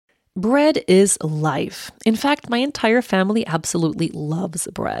Bread is life. In fact, my entire family absolutely loves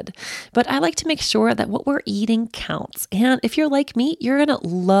bread. But I like to make sure that what we're eating counts. And if you're like me, you're going to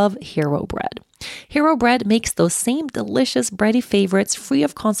love Hero Bread. Hero Bread makes those same delicious bready favorites free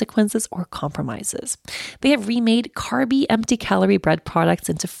of consequences or compromises. They have remade carby, empty calorie bread products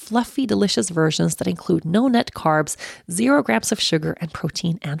into fluffy, delicious versions that include no net carbs, 0 grams of sugar, and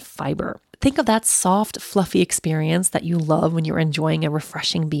protein and fiber. Think of that soft, fluffy experience that you love when you're enjoying a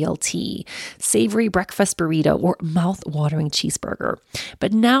refreshing BLT, savory breakfast burrito, or mouth-watering cheeseburger.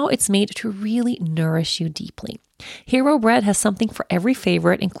 But now it's made to really nourish you deeply. Hero Bread has something for every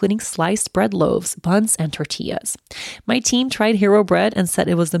favorite, including sliced bread loaves, buns, and tortillas. My team tried Hero Bread and said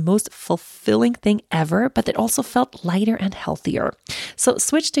it was the most fulfilling thing ever, but it also felt lighter and healthier. So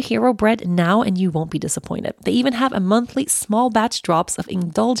switch to Hero Bread now and you won't be disappointed. They even have a monthly small batch drops of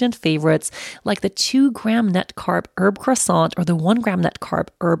indulgent favorites like the 2-gram net carb herb croissant or the 1-gram net carb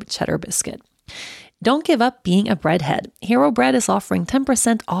herb cheddar biscuit. Don't give up being a breadhead. Hero Bread is offering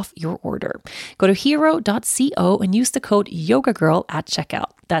 10% off your order. Go to hero.co and use the code YogaGirl at checkout.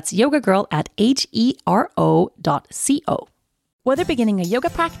 That's YogaGirl at HERO.co. Whether beginning a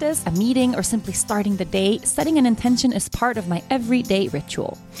yoga practice, a meeting, or simply starting the day, setting an intention is part of my everyday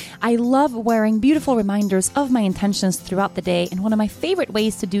ritual. I love wearing beautiful reminders of my intentions throughout the day, and one of my favorite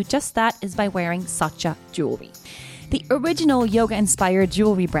ways to do just that is by wearing Satya jewelry. The original yoga-inspired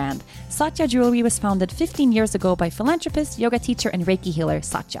jewelry brand, Satya Jewelry, was founded 15 years ago by philanthropist, yoga teacher, and Reiki healer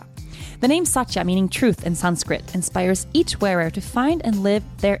Satya. The name Satya, meaning truth in Sanskrit, inspires each wearer to find and live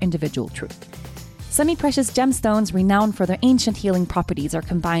their individual truth. Semi-precious gemstones renowned for their ancient healing properties are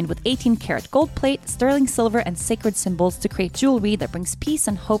combined with 18-karat gold plate, sterling silver, and sacred symbols to create jewelry that brings peace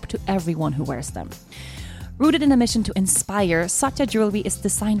and hope to everyone who wears them. Rooted in a mission to inspire, Satya Jewelry is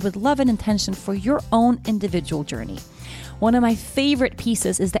designed with love and intention for your own individual journey. One of my favorite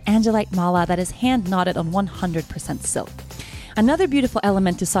pieces is the Angelite Mala that is hand-knotted on 100% silk. Another beautiful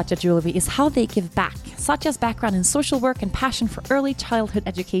element to Satya Jewelry is how they give back. Satya's background in social work and passion for early childhood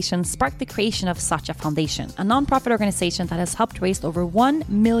education sparked the creation of Satya Foundation, a nonprofit organization that has helped raise over $1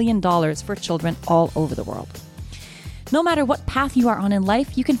 million for children all over the world. No matter what path you are on in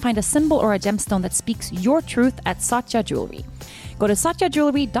life, you can find a symbol or a gemstone that speaks your truth at Satya Jewelry. Go to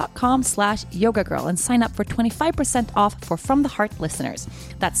satyajewelry.com/yogagirl and sign up for 25% off for From the Heart listeners.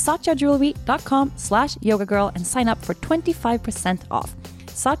 That's satyajewelry.com/yogagirl and sign up for 25% off.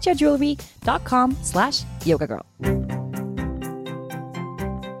 satyajewelry.com/yogagirl.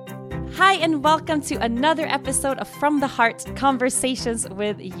 Hi, and welcome to another episode of From the Heart Conversations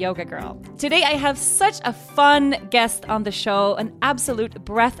with Yoga Girl. Today, I have such a fun guest on the show, an absolute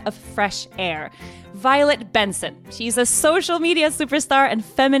breath of fresh air. Violet Benson. She's a social media superstar and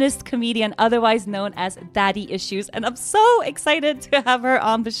feminist comedian, otherwise known as Daddy Issues, and I'm so excited to have her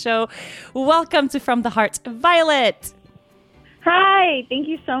on the show. Welcome to From the Heart, Violet. Hi, thank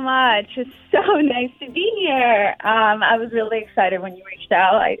you so much. It's so nice to be here. I was really excited when you reached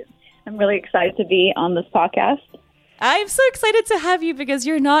out. I'm really excited to be on this podcast. I'm so excited to have you because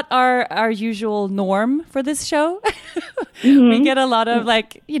you're not our usual norm for this show. We get a lot of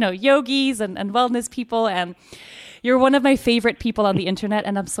yogis and wellness people, and you're one of my favorite people on the internet,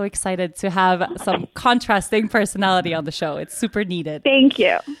 and I'm so excited to have some contrasting personality on the show. It's super needed. Thank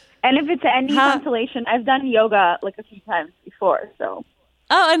you. And if it's any consolation, I've done yoga like a few times before. So.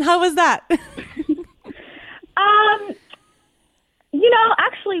 Oh, and how was that?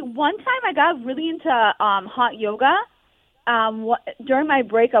 Actually, one time I got really into hot yoga. During my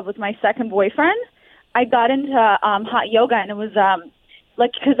breakup with my second boyfriend, I got into hot yoga, and it was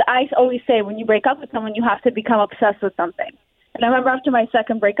because I always say when you break up with someone, you have to become obsessed with something. And I remember after my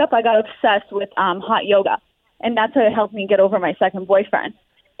second breakup, I got obsessed with hot yoga, and that's what helped me get over my second boyfriend.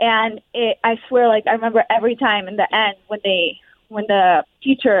 And I swear, I remember every time in the end when the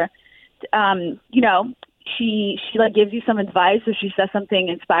teacher, she gives you some advice or she says something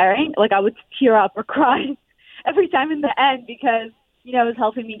inspiring, I would tear up or cry every time in the end because, it was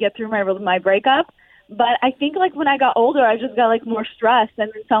helping me get through my breakup. But I think when I got older, I just got more stressed, and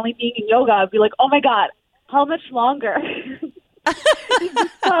then suddenly being in yoga, I'd be like, oh my God, how much longer?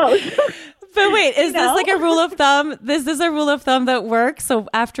 But wait, is this a rule of thumb? Is this a rule of thumb that works? So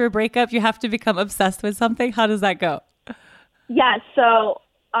after a breakup, you have to become obsessed with something? How does that go? Yeah, so,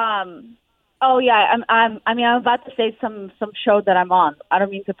 I'm about to say some show that I'm on. I don't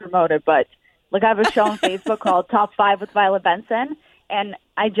mean to promote it, but I have a show on Facebook called Top 5 with Violet Benson, and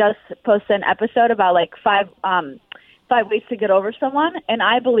I just posted an episode about five ways to get over someone, and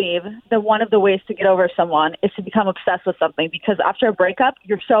I believe that one of the ways to get over someone is to become obsessed with something, because after a breakup,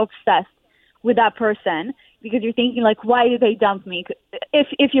 you're so obsessed with that person, because you're thinking like, why did they dump me?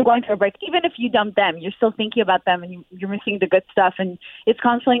 If you're going through a break, even if you dump them, you're still thinking about them and you're missing the good stuff, and it's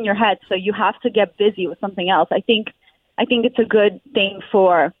constantly in your head. So you have to get busy with something else. I think it's a good thing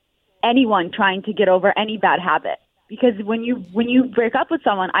for anyone trying to get over any bad habit, because when you break up with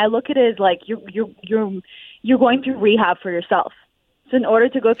someone, I look at it as like you're going through rehab for yourself. So in order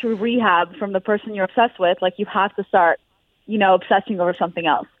to go through rehab from the person you're obsessed with, like you have to start, obsessing over something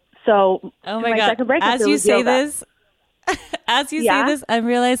else. So oh my God, as you say this, I'm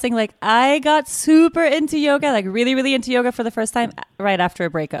realizing like I got super into yoga, like really, really into yoga for the first time right after a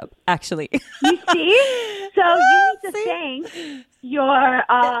breakup, actually. You see? So you need to thank your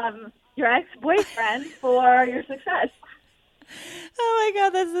ex-boyfriend for your success. Oh my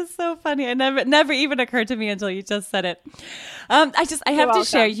God, this is so funny. It never even occurred to me until you just said it. I have to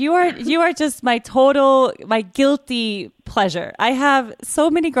share. You are just my guilty pleasure. I have so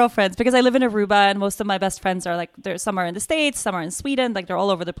many girlfriends because I live in Aruba, and most of my best friends are like, some are in the States, some are in Sweden, like they're all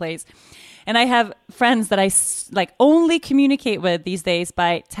over the place. And I have friends that I like only communicate with these days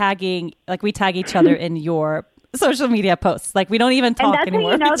by tagging, like we tag each other in your social media posts. Like we don't even talk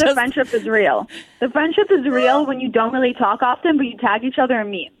anymore. And that's when you know the friendship is real. The friendship is real when you don't really talk often, but you tag each other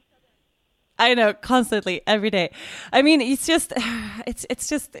in memes. I know, constantly, every day. I mean, it's just,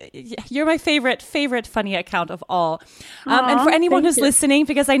 you're my favorite funny account of all. And for anyone who's listening,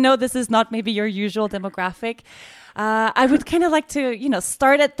 because I know this is not maybe your usual demographic, I would kind of like to,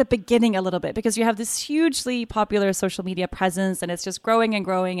 start at the beginning a little bit, because you have this hugely popular social media presence and it's just growing and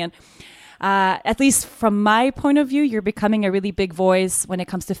growing. And at least from my point of view, you're becoming a really big voice when it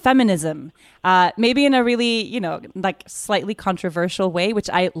comes to feminism, maybe in a really, like slightly controversial way, which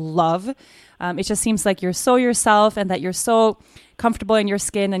I love. It just seems like you're so yourself and that you're so comfortable in your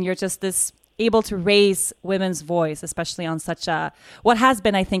skin, and you're just this able to raise women's voice, especially on such what has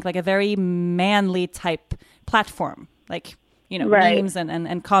been, I think, like a very manly type platform, like, right. memes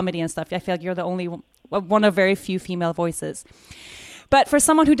and comedy and stuff. I feel like you're the only one of very few female voices. But for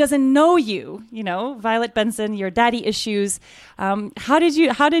someone who doesn't know you, Violet Benson, your daddy issues, how did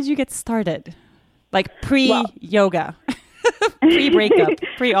you get started? Like pre-yoga, pre-breakup,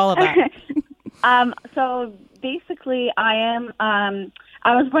 pre all of that. So basically, I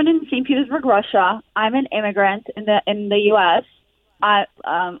was born in St. Petersburg, Russia. I'm an immigrant in the U.S.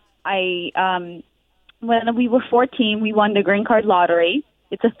 When we were 14, we won the green card lottery.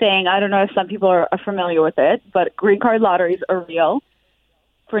 It's a thing. I don't know if some people are familiar with it, but green card lotteries are real.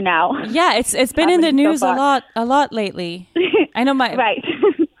 For now, yeah, it's been in the news a lot lately. I know right.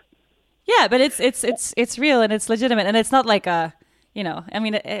 Yeah, but it's real and it's legitimate, and it's not like a, I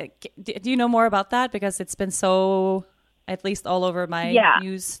mean, do you know more about that, because it's been so, at least all over my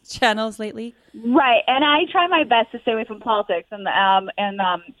news channels lately? Right, and I try my best to stay away from politics, and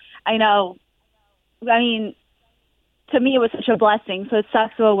I know, I mean, to me it was such a blessing. So it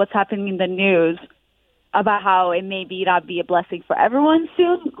sucks about what's happening in the news about how it may not be a blessing for everyone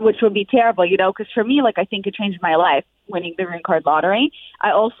soon, which would be terrible, because for me, like, I think it changed my life, winning the green card lottery.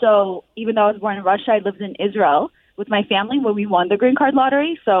 I also, even though I was born in Russia, I lived in Israel with my family when we won the green card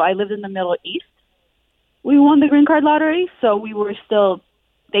lottery. So I lived in the Middle East. We won the green card lottery, so we were still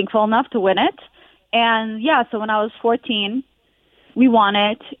thankful enough to win it. And yeah, so when I was 14, we won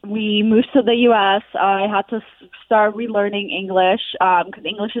it. We moved to the U.S. I had to start relearning English because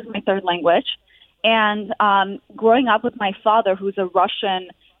English is my third language. And growing up with my father, who's a Russian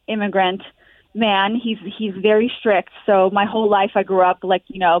immigrant man, he's very strict. So my whole life I grew up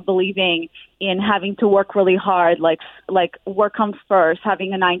believing in having to work really hard, like work comes first,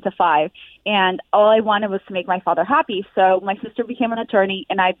 having a 9 to 5. And all I wanted was to make my father happy. So my sister became an attorney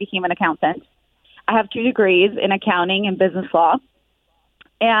and I became an accountant. I have 2 degrees in accounting and business law.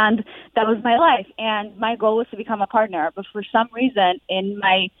 And that was my life. And my goal was to become a partner. But for some reason in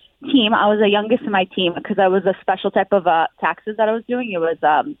my team, I was the youngest in my team because I was a special type of taxes that I was doing. It was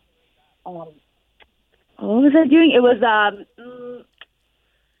what was I doing? It was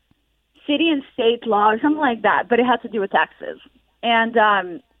city and state law or something like that, but it had to do with taxes. And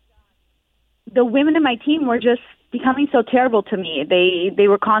the women in my team were just becoming so terrible to me. They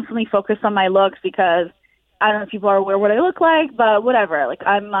were constantly focused on my looks because I don't know if people are aware what I look like, but whatever. Like,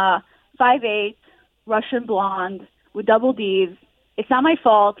 I'm 5'8", Russian blonde with double D's. It's not my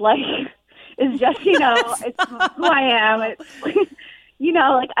fault. Like, it's just, it's who I am. It's,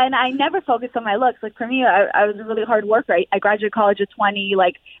 and I never focused on my looks. Like, for me, I was a really hard worker. I graduated college at 20.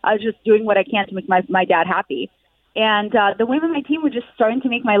 Like, I was just doing what I can to make my dad happy. And the women on my team were just starting to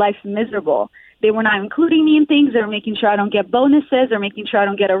make my life miserable. They were not including me in things. They were making sure I don't get bonuses. They're making sure I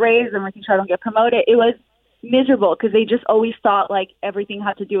don't get a raise. They're making sure I don't get promoted. It was miserable because they just always thought, like, everything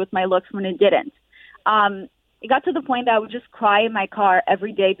had to do with my looks when it didn't. It got to the point that I would just cry in my car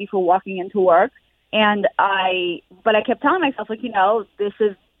every day before walking into work. But I kept telling myself, like, this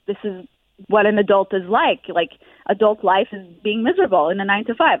is what an adult is like. Like, adult life is being miserable in a 9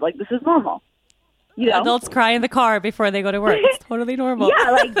 to 5. Like, this is normal. Adults cry in the car before they go to work. It's totally normal.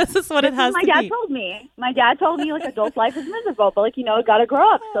 Yeah, like this is what it has to be. My dad told me. My dad told me, like, adult life is miserable, but, like, got to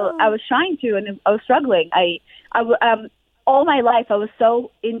grow up. So I was trying to, and I was struggling. All my life, I was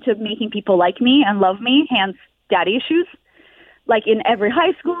so into making people like me and love me, hence daddy issues. Like, in every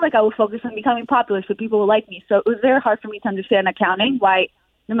high school, like, I would focus on becoming popular so people would like me. So it was very hard for me to understand accounting, why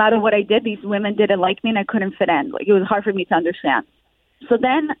no matter what I did, these women didn't like me and I couldn't fit in. Like, it was hard for me to understand. So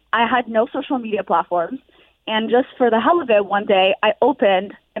then I had no social media platforms. And just for the hell of it, one day I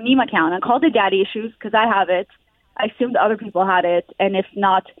opened a meme account and called it Daddy Issues because I have it. I assumed other people had it. And if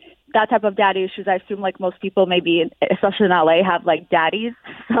not that type of daddy issues, I assume like most people, maybe, especially in LA, have like daddies.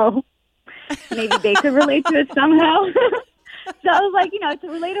 So maybe they could relate to it somehow. So I was like, it's a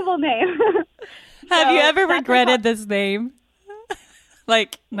relatable name. Have you ever regretted this name?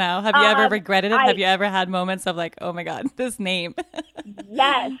 Like, now, have you ever regretted it? Have you ever had moments of like, oh my God, this name?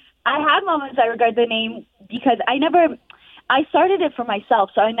 Yes, I had moments I regret the name because I started it for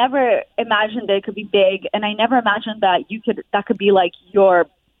myself. So I never imagined that it could be big. And I never imagined that that could be like your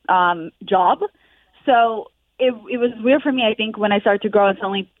job. So it was weird for me, I think, when I started to grow and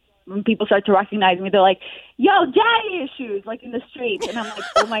suddenly when people start to recognize me, they're like, yo, daddy issues, like in the street. And I'm like,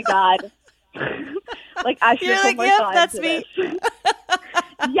 oh my God. Like, I should put my thought that's into me. this.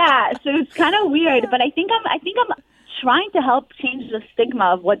 Yeah, so it's kind of weird, but I think I'm trying to help change the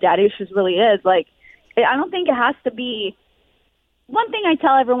stigma of what daddy issues really is. Like, I don't think it has to be. One thing I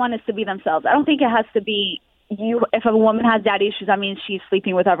tell everyone is to be themselves. I don't think it has to be you. If a woman has daddy issues, that means she's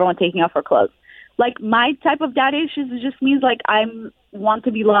sleeping with everyone, taking off her clothes. Like, my type of daddy issues, it just means like I want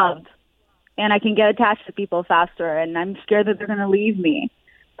to be loved, and I can get attached to people faster, and I'm scared that they're going to leave me.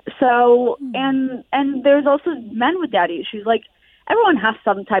 So, and there's also men with daddy issues. Like, everyone has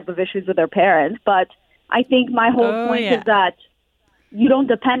some type of issues with their parents, but I think my whole point is that you don't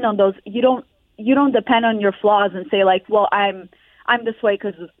depend on those. You don't depend on your flaws and say like, well, I'm this way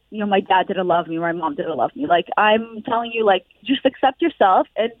because my dad didn't love me or my mom didn't love me. Like, I'm telling you, like, just accept yourself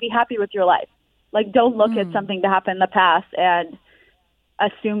and be happy with your life. Like, don't look at something that happened in the past and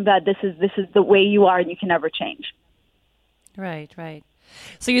assume that this is the way you are and you can never change. Right.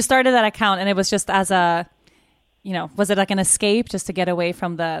 So you started that account and it was just as a, was it like an escape just to get away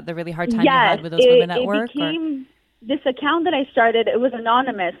from the really hard time you had with those women at work? This account that I started, it was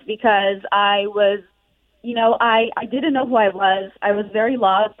anonymous because I was, I didn't know who I was. I was very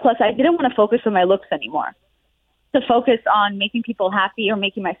lost. Plus, I didn't want to focus on my looks anymore. To focus on making people happy or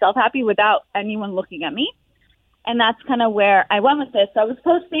making myself happy without anyone looking at me. And that's kind of where I went with this. So I was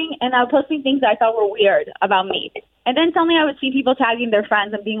posting things that I thought were weird about me. And then suddenly I would see people tagging their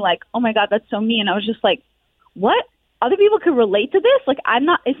friends and being like, oh my God, that's so me. And I was just like, what? Other people could relate to this? Like,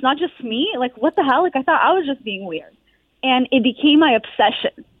 it's not just me. Like, what the hell? Like, I thought I was just being weird. And it became my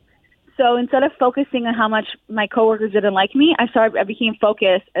obsession. So instead of focusing on how much my coworkers didn't like me, I became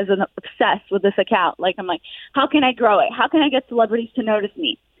focused as an obsessed with this account. Like, I'm like, how can I grow it? How can I get celebrities to notice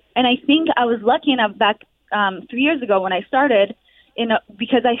me? And I think I was lucky enough back 3 years ago when I started,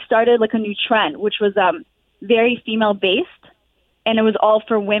 because I started like a new trend, which was very female based, and it was all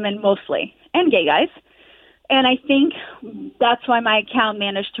for women mostly and gay guys. And I think that's why my account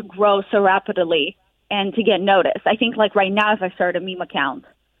managed to grow so rapidly and to get noticed. I think like right now, if I started a meme account,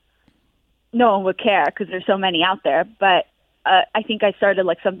 no one would care because there's so many out there. But I think I started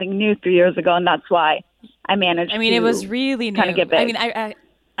like something new 3 years ago, and that's why I managed. It was really new. Kind of get big.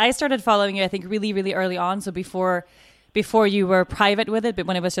 I started following you, I think, really, really early on. So before you were private with it, but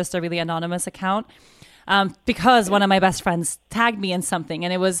when it was just a really anonymous account. Because one of my best friends tagged me in something,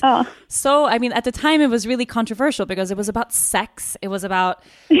 and it was at the time it was really controversial because it was about sex. It was about,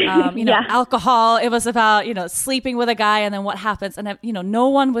 alcohol. It was about, sleeping with a guy and then what happens. And, no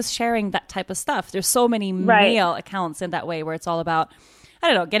one was sharing that type of stuff. There's so many male accounts in that way where it's all about, I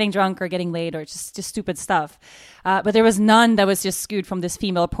don't know, getting drunk or getting laid or just stupid stuff. But there was none that was just skewed from this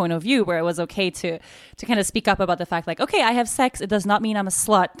female point of view where it was okay to kind of speak up about the fact like, okay, I have sex. It does not mean I'm a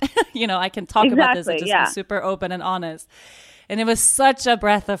slut. I can talk about this and just be super open and honest. And it was such a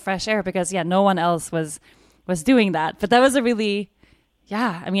breath of fresh air because, no one else was doing that. But that was a really,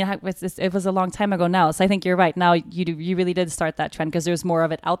 it was a long time ago now. So I think you're right. Now you really did start that trend because there's more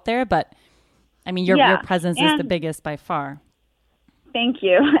of it out there. But your presence is the biggest by far. Thank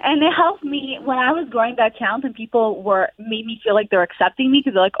you. And it helped me when I was growing that account and people made me feel like they're accepting me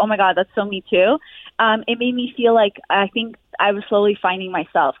because they're like, oh my God, that's so me too. It made me feel like I think I was slowly finding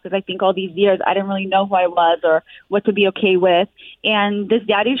myself, because I think all these years I didn't really know who I was or what to be okay with. And this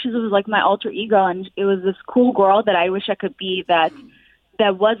daddy issues was like my alter ego, and it was this cool girl that I wish I could be, that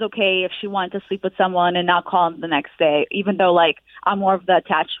was okay if she wanted to sleep with someone and not call him the next day, even though like I'm more of the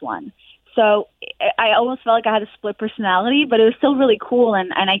attached one. So I almost felt like I had a split personality, but it was still really cool.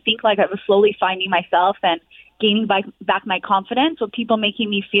 And I think like I was slowly finding myself and gaining back my confidence with people making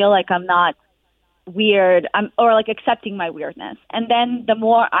me feel like I'm not weird, or like accepting my weirdness. And then the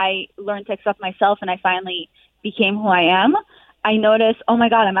more I learned to accept myself and I finally became who I am, I noticed, oh my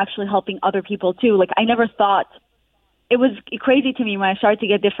God, I'm actually helping other people too. Like I never thought, it was crazy to me when I started to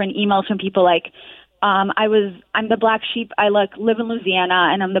get different emails from people like, I'm the black sheep. I live in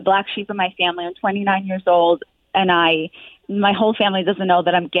Louisiana, and I'm the black sheep in my family. I'm 29 years old, and my whole family doesn't know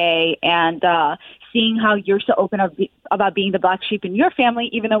that I'm gay. And seeing how you're so open about being the black sheep in your family,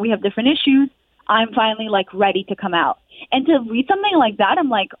 even though we have different issues, I'm finally like ready to come out. And to read something like that, I'm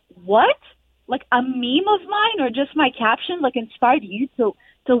like, what? Like a meme of mine or just my caption like inspired you to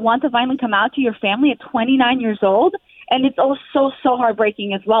want to finally come out to your family at 29 years old? And it's also so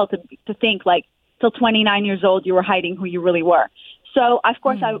heartbreaking as well to think like, till 29 years old, you were hiding who you really were. So, of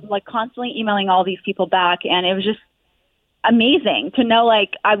course, I was like constantly emailing all these people back, and it was just amazing to know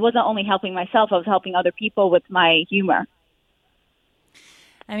like I wasn't only helping myself, I was helping other people with my humor.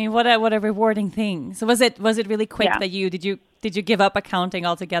 I mean, what a rewarding thing. So was it really quick that did you give up accounting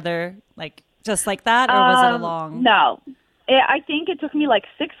altogether, like just like that, or was it a long? No. I think it took me like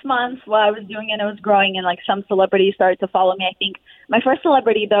 6 months while I was doing it. It was growing, and like some celebrities started to follow me. I think my first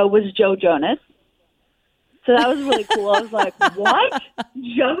celebrity though was Joe Jonas. So that was really cool. I was like, what?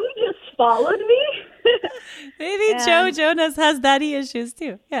 Joe just followed me? Maybe Joe Jonas has daddy issues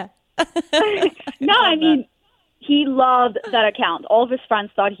too. Yeah. No, I mean, he loved that account. All of his friends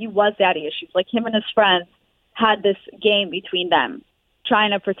thought he was daddy issues. Like him and his friends had this game between them,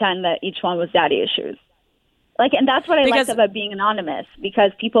 trying to pretend that each one was daddy issues. Like, and that's what I liked about being anonymous, because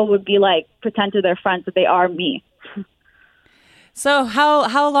people would be like, pretend to their friends that they are me. So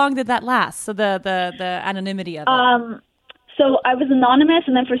how long did that last? So the anonymity of it. So I was anonymous,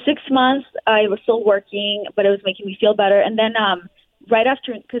 and then for 6 months I was still working, but it was making me feel better. And then right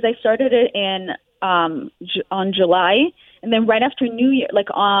after, because I started it on July, and then right after New Year, like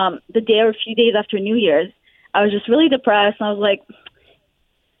the day or a few days after New Year's, I was just really depressed, and I was like,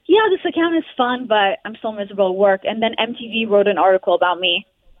 yeah, this account is fun, but I'm still miserable at work. And then MTV wrote an article about me,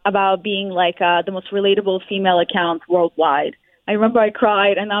 about being like the most relatable female account worldwide. I remember I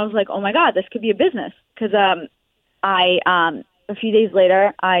cried, and I was like, oh my God, this could be a business. Because a few days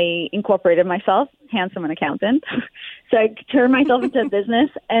later, I incorporated myself, hence I'm an accountant. So I turned myself into a business.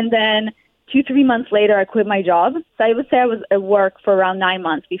 And then 2-3 months later, I quit my job. So I would say I was at work for around 9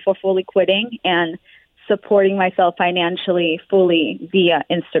 months before fully quitting and supporting myself financially fully via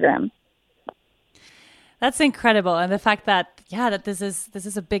Instagram. That's incredible. And the fact that, that this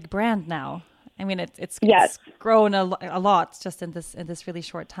is a big brand now. I mean, it's grown a lot just in this really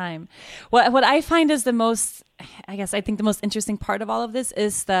short time. What I find is the most interesting part of all of this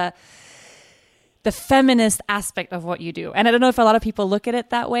is the feminist aspect of what you do. And I don't know if a lot of people look at it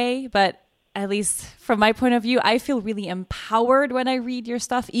that way, but at least from my point of view, I feel really empowered when I read your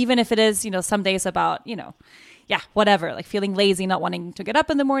stuff, even if it is, some days about, whatever, like feeling lazy, not wanting to get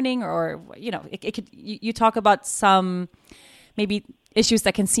up in the morning, or, it could, you talk about some maybe issues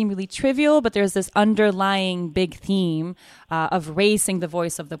that can seem really trivial, but there's this underlying big theme of raising the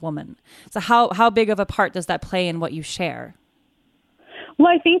voice of the woman. So how big of a part does that play in what you share? Well,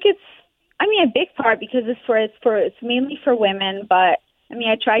 I think it's a big part, because it's mainly for women, but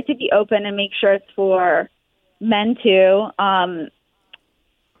I try to be open and make sure it's for men too.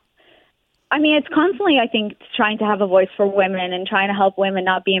 It's constantly, I think, trying to have a voice for women and trying to help women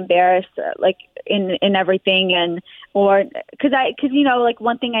not be embarrassed, like in everything, because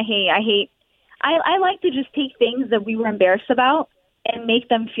one thing I like to just take things that we were embarrassed about and make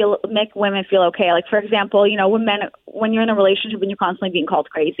women feel okay. Like, for example, when you're in a relationship and you're constantly being called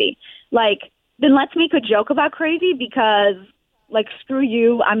crazy, like, then let's make a joke about crazy, because like, screw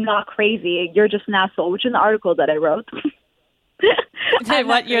you, I'm not crazy, you're just an asshole, which is an article that I wrote. You're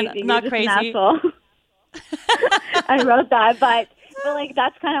not crazy? An asshole. I wrote that, but like,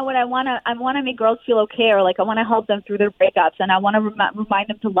 that's kind of what I want to make girls feel okay, or like I want to help them through their breakups, and I want to remind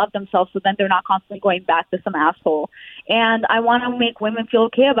them to love themselves, so then they're not constantly going back to some asshole. And I want to make women feel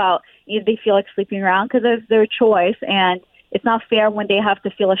okay about if they feel like sleeping around, because it's their choice, and it's not fair when they have to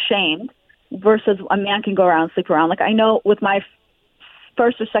feel ashamed versus a man can go around and sleep around. Like, I know with my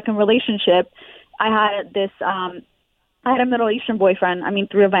first or second relationship, I had a Middle Eastern boyfriend.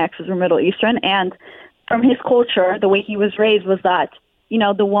 3 of my exes were Middle Eastern, and from his culture, the way he was raised was that, you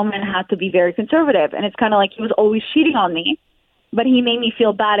know, the woman had to be very conservative. And it's kind of like he was always cheating on me, but he made me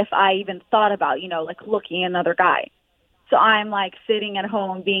feel bad if I even thought about, you know, like looking at another guy. So I'm like sitting at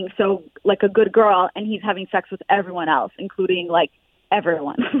home being so like a good girl, and he's having sex with everyone else, including like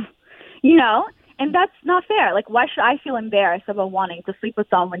everyone, you know? And that's not fair. Like, why should I feel embarrassed about wanting to sleep with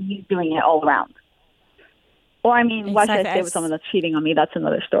someone when he's doing it all around? Or, I mean, why should I stay with someone that's cheating on me? That's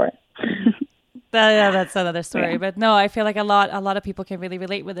another story. Yeah, that's another story. Yeah. But no, I feel like a lot of people can really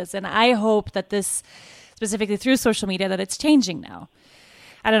relate with this. And I hope that this, specifically through social media, that it's changing now.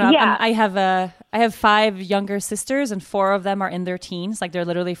 I don't know. Yeah. I have 5 younger sisters, and 4 of them are in their teens. Like, they're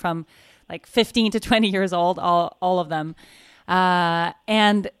literally from like 15 to 20 years old, all of them.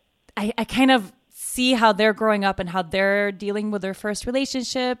 And I kind of see how they're growing up and how they're dealing with their first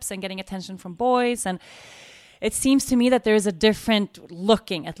relationships and getting attention from boys. And it seems to me that there's a different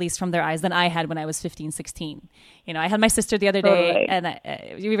looking, at least from their eyes, than I had when I was 15, 16. You know, I had my sister the other day, and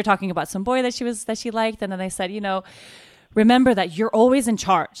we were talking about some boy that she liked. And then I said, you know, remember that you're always in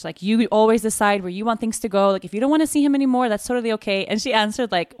charge. Like, you always decide where you want things to go. Like, if you don't want to see him anymore, that's totally okay. And she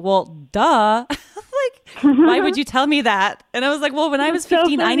answered like, well, duh. Like, why would you tell me that? And I was like, well, when I was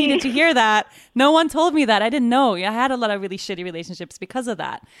 15, I needed to hear that. No one told me that. I didn't know. I had a lot of really shitty relationships because of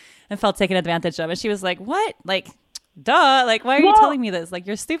that and felt taken advantage of. And she was like, what? Like, duh. Like, why are you telling me this? Like,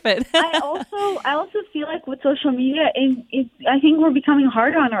 you're stupid. I also feel like with social media, I think we're becoming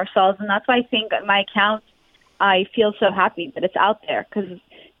harder on ourselves. And that's why I think my account, I feel so happy that it's out there, because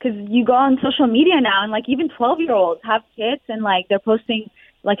you go on social media now, and like even 12-year-olds have kids, and like they're posting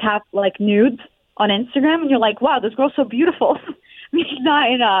like half like nudes on Instagram, and you're like, wow, this girl's so beautiful. I mean,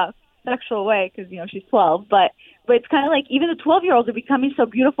 not in a sexual way, because, you know, she's 12, but it's kind of like even the 12-year-olds are becoming so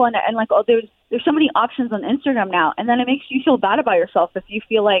beautiful, and like, oh, there's so many options on Instagram now, and then it makes you feel bad about yourself if you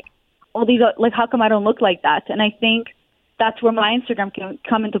feel like, oh, these are like, how come I don't look like that? And I think that's where my Instagram can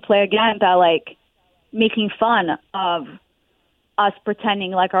come into play again, that like making fun of us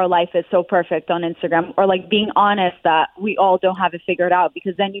pretending like our life is so perfect on Instagram, or like being honest that we all don't have it figured out,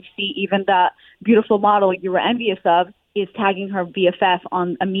 because then you see even that beautiful model you were envious of is tagging her BFF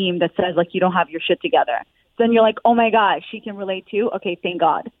on a meme that says like, you don't have your shit together. Then you're like, oh my God, she can relate too. Okay, thank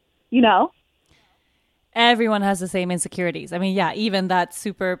God. You know? Everyone has the same insecurities. I mean, yeah, even that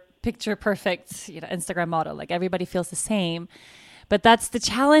super picture perfect, you know, Instagram model, like everybody feels the same. But that's the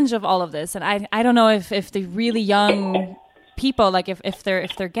challenge of all of this. And I don't know if the really young people, like if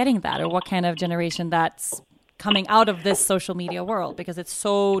they're getting that, or what kind of generation that's coming out of this social media world, because it's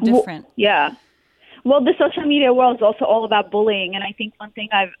so different. Yeah. Well, the social media world is also all about bullying. And I think one thing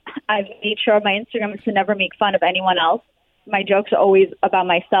I've made sure on my Instagram is to never make fun of anyone else. My jokes are always about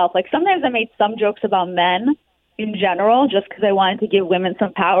myself. Like, sometimes I made some jokes about men in general, just because I wanted to give women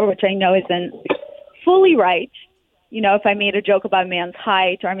some power, which I know isn't fully right. You know, if I made a joke about a man's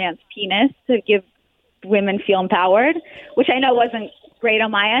height or a man's penis to give women feel empowered, which I know wasn't great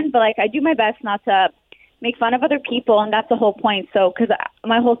on my end, but like, I do my best not to make fun of other people, and that's the whole point. So, because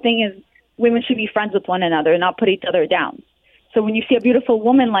my whole thing is women should be friends with one another and not put each other down. So when you see a beautiful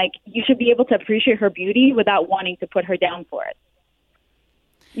woman, like, you should be able to appreciate her beauty without wanting to put her down for it.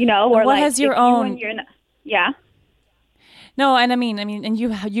 You know, or what like, has your own? Yeah. No, and I mean, and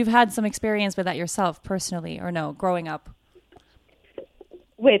you've had some experience with that yourself personally, or no, growing up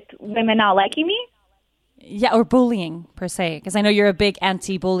with women not liking me. Yeah, or bullying per se, because I know you're a big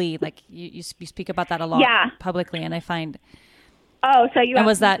anti-bully. Like you speak about that a lot publicly, and I find. Oh, so you want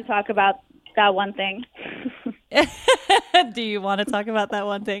to talk about that one thing? Do you want to talk about that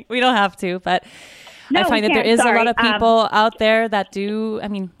one thing? We don't have to, but no, I find that there is a lot of people out there that do. I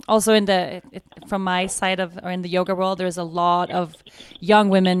mean, also from my side or in the yoga world, there's a lot of young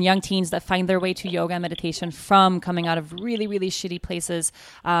women, young teens that find their way to yoga and meditation from coming out of really, really shitty places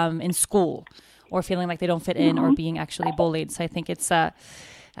in school, or feeling like they don't fit in, or being actually bullied. So I think it's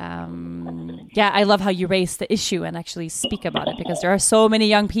I love how you raise the issue and actually speak about it, because there are so many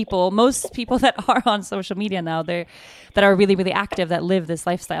young people, most people that are on social media now, that are really, really active, that live this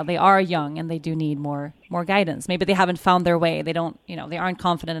lifestyle. They are young, and they do need more guidance. Maybe they haven't found their way. They don't, they aren't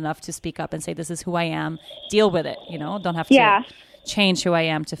confident enough to speak up and say, this is who I am, deal with it, don't have to change who I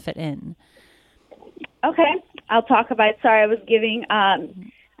am to fit in. Okay. I'll talk about it. Sorry, I was giving,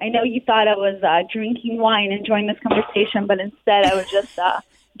 I know you thought I was drinking wine, enjoying this conversation, but instead I was just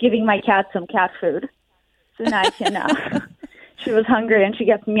giving my cat some cat food. So now I can, she was hungry and she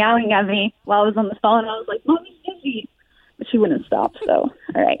kept meowing at me while I was on the phone. I was like, Mommy's busy. But she wouldn't stop, so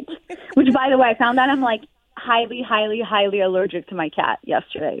all right. Which, by the way, I found out I'm like highly, highly, highly allergic to my cat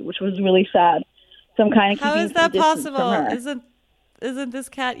yesterday, which was really sad. So I'm kind of keeping How is that some distance possible? from her. Isn't this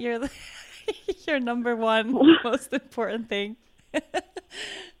cat your Your number one most important thing.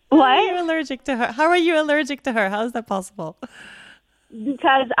 What? How are you allergic to her? How are you allergic to her? How is that possible?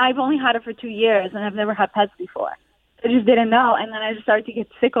 Because I've only had her for 2 years and I've never had pets before. I just didn't know. And then I just started to get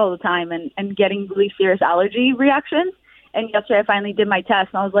sick all the time and getting really serious allergy reactions. And yesterday I finally did my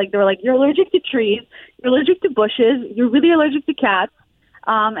test and I was like, they were like, you're allergic to trees, you're allergic to bushes, you're really allergic to cats.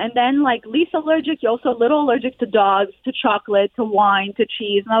 And then like least allergic, you're also a little allergic to dogs, to chocolate, to wine, to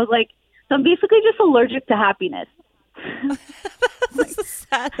cheese. And I was like, so I'm basically just allergic to happiness. That's the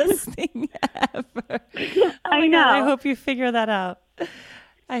saddest thing ever. I know. God, I hope you figure that out.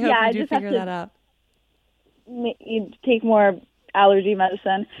 I hope you do figure that out. You take more allergy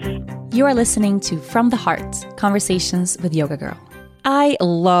medicine. You are listening to From the Heart, Conversations with Yoga Girl. I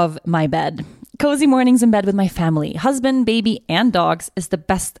love my bed. Cozy mornings in bed with my family, husband, baby, and dogs is the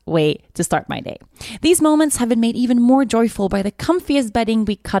best way to start my day. These moments have been made even more joyful by the comfiest bedding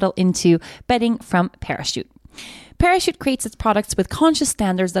we cuddle into, bedding from Parachute. Parachute creates its products with conscious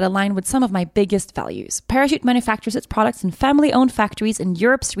standards that align with some of my biggest values. Parachute manufactures its products in family-owned factories in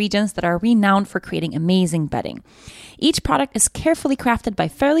Europe's regions that are renowned for creating amazing bedding. Each product is carefully crafted by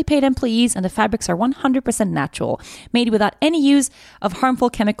fairly paid employees and the fabrics are 100% natural, made without any use of harmful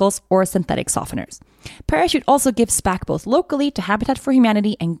chemicals or synthetic softeners. Parachute also gives back both locally to Habitat for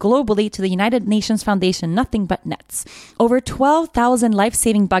Humanity and globally to the United Nations Foundation Nothing But Nets. Over 12,000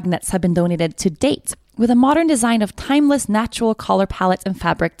 life-saving bug nets have been donated to date, with a modern design of timeless natural color palettes and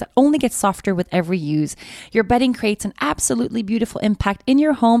fabric that only gets softer with every use. Your bedding creates an absolutely beautiful impact in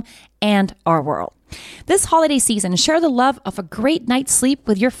your home and our world. This holiday season, share the love of a great night's sleep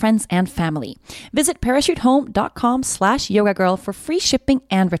with your friends and family. Visit parachutehome.com/yoga girl for free shipping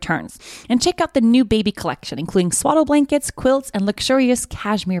and returns. And check out the new baby collection, including swaddle blankets, quilts, and luxurious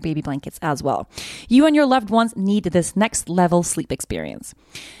cashmere baby blankets as well. You and your loved ones need this next level sleep experience.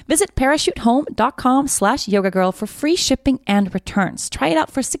 Visit parachutehome.com/yoga girl for free shipping and returns. Try it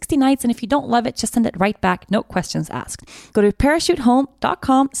out for 60 nights, and if you don't love it, just send it right back. No questions asked. Go to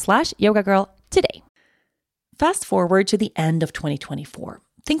parachutehome.com/yoga girl today. Fast forward to the end of 2024.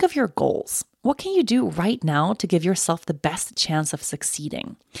 Think of your goals. What can you do right now to give yourself the best chance of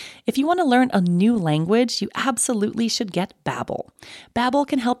succeeding? If you want to learn a new language, you absolutely should get Babbel. Babbel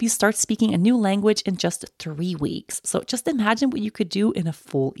can help you start speaking a new language in just 3 weeks. So just imagine what you could do in a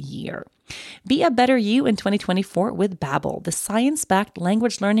full year. Be a better you in 2024 with Babbel, the science-backed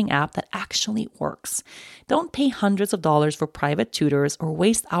language learning app that actually works. Don't pay hundreds of dollars for private tutors or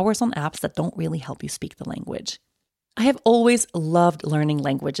waste hours on apps that don't really help you speak the language. I have always loved learning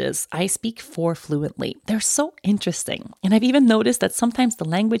languages. I speak 4 fluently. They're so interesting. And I've even noticed that sometimes the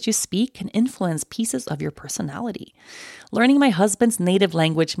language you speak can influence pieces of your personality. Learning my husband's native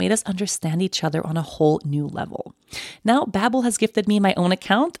language made us understand each other on a whole new level. Now, Babbel has gifted me my own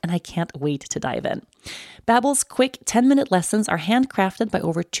account, and I can't wait to dive in. Babbel's quick 10-minute lessons are handcrafted by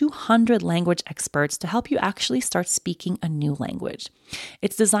over 200 language experts to help you actually start speaking a new language.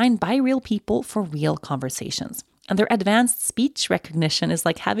 It's designed by real people for real conversations. And their advanced speech recognition is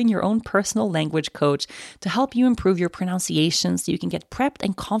like having your own personal language coach to help you improve your pronunciation so you can get prepped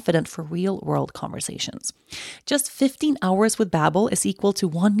and confident for real-world conversations. Just 15 hours with Babbel is equal to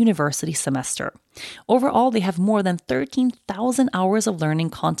 1 university semester. Overall, they have more than 13,000 hours of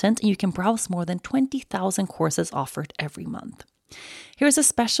learning content, and you can browse more than 20,000 courses offered every month. Here's a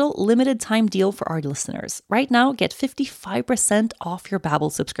special limited time deal for our listeners. Right now, get 55% off your Babbel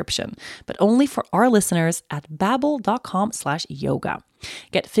subscription, but only for our listeners at babbel.com/yoga.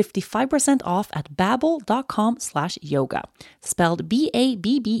 Get 55% off at babbel.com/yoga. Spelled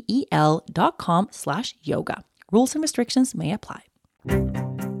BABBEL.com/yoga. Rules and restrictions may apply.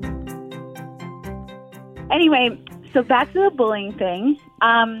 Anyway, so back to the bullying thing.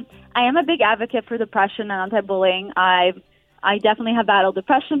 I am a big advocate for depression and anti-bullying. I definitely have battled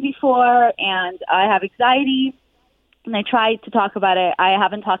depression before, and I have anxiety, and I try to talk about it. I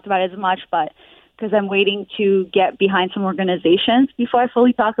haven't talked about it as much, but because I'm waiting to get behind some organizations before I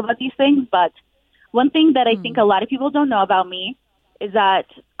fully talk about these things. But one thing that I think a lot of people don't know about me is that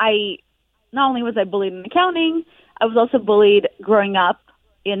not only was I bullied in accounting, I was also bullied growing up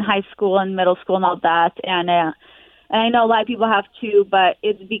in high school and middle school and all that. And I know a lot of people have too, but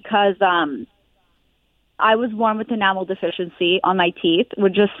it's because I was born with enamel deficiency on my teeth,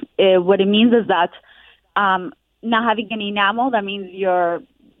 which just what it means is that not having any enamel, that means your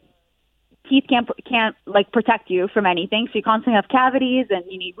teeth can't like protect you from anything. So you constantly have cavities, and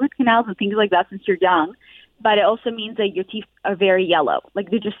you need root canals and things like that since you're young. But it also means that your teeth are very yellow,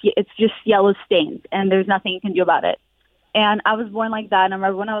 like it's just yellow stains, and there's nothing you can do about it. And I was born like that. And I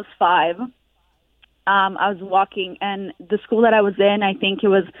remember when I was 5, I was walking, and the school that I was in, I think it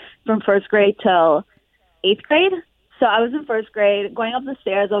was from first grade till eighth grade. So I was in first grade, going up the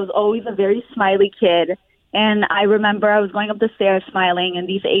stairs. I was always a very smiley kid. And I remember I was going up the stairs smiling, and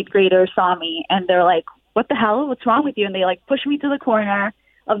these eighth graders saw me, and they're like, what the hell? What's wrong with you? And they like pushed me to the corner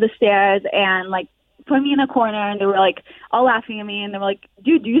of the stairs and like put me in a corner, and they were like all laughing at me, and they were like,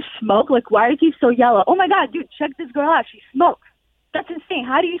 dude, do you smoke? Like, why are you so yellow? Oh my God, dude, check this girl out. She smokes. That's insane.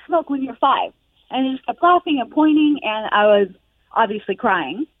 How do you smoke when you're 5? And they just kept laughing and pointing, and I was obviously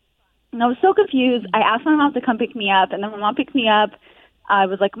crying. And I was so confused. I asked my mom to come pick me up, and then my mom picked me up. I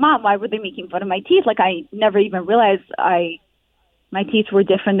was like, Mom, why were they making fun of my teeth? Like, I never even realized my teeth were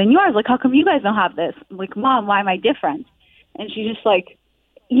different than yours. Like, how come you guys don't have this? I'm like, Mom, why am I different? And she just like,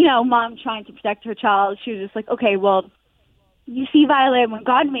 you know, Mom trying to protect her child. She was just like, okay, well, you see, Violet, when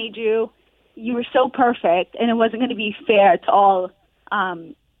God made you, you were so perfect, and it wasn't going to be fair to all,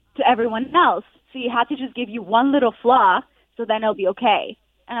 to everyone else. So you had to just give you one little flaw, so then it'll be okay.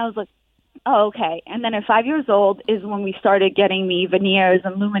 And I was like, oh, okay. And then at 5 years old is when we started getting me veneers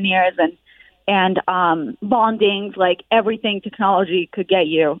and lumineers and bondings, like everything technology could get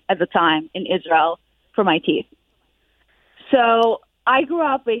you at the time in Israel for my teeth. So I grew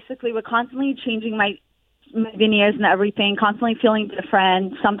up basically with constantly changing my veneers and everything, constantly feeling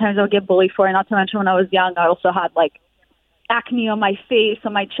different. Sometimes I would get bullied for it, not to mention when I was young, I also had like acne on my face,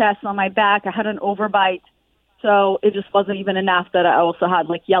 on my chest, on my back. I had an overbite. So it just wasn't even enough that I also had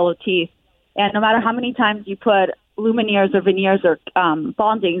like yellow teeth. And no matter how many times you put lumineers or veneers or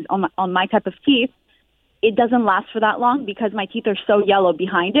bondings on my type of teeth, it doesn't last for that long because my teeth are so yellow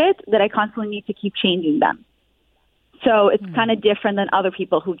behind it that I constantly need to keep changing them. So it's kind of different than other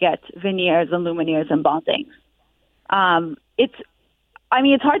people who get veneers and lumineers and bondings.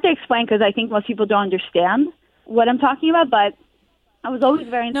 It's hard to explain because I think most people don't understand what I'm talking about, but I was always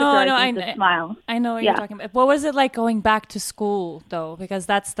very insecure. I smile. I know what you're talking about. What was it like going back to school, though? Because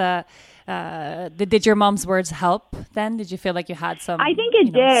that's did your mom's words help then? Did you feel like you had some I think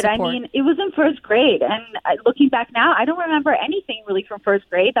it did. Support? I mean, it was in first grade. And looking back now, I don't remember anything really from first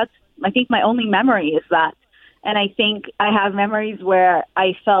grade. I think my only memory is that. And I think I have memories where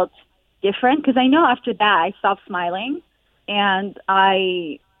I felt different because I know after that I stopped smiling. And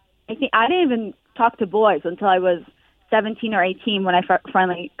I think I didn't even talk to boys until I was 17 or 18 when I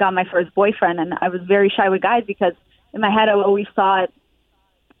finally got my first boyfriend. And I was very shy with guys because in my head I always thought,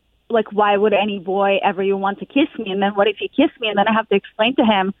 like, why would any boy ever even want to kiss me? And then what if he kissed me and then I have to explain to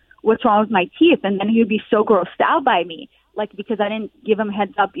him what's wrong with my teeth? And then he would be so grossed out by me, like, because I didn't give him a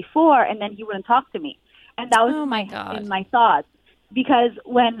heads up before, and then he wouldn't talk to me. And that was in my thoughts. Because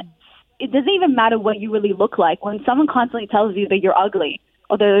when it doesn't even matter what you really look like, when someone constantly tells you that you're ugly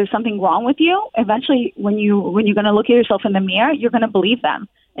or that there's something wrong with you, eventually when you're going to look at yourself in the mirror, you're going to believe them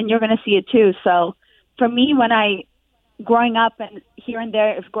and you're going to see it too. So for me, growing up and here and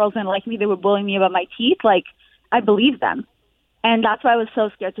there, if girls didn't like me, they would bully me about my teeth, like, I believed them. And that's why I was so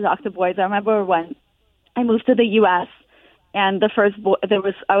scared to talk to boys. I remember when I moved to the U.S. and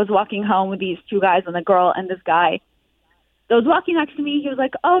I was walking home with these two guys and a girl and this guy that was walking next to me. He was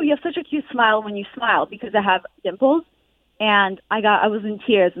like, oh, you have such a cute smile when you smile, because I have dimples. And I was in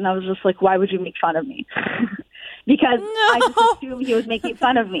tears, and I was just like, why would you make fun of me? Because I just assumed he was making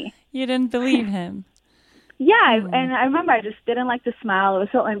fun of me. You didn't believe him. Yeah, and I remember I just didn't like to smile. I was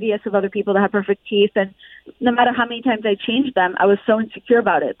so envious of other people that had perfect teeth, and no matter how many times I changed them, I was so insecure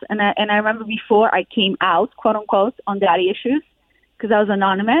about it. And I remember before I came out, quote unquote, on daddy issues, because I was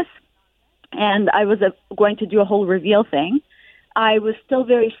anonymous, and I was going to do a whole reveal thing, I was still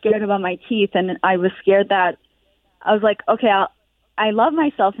very scared about my teeth, and I was scared that I was like, okay, I love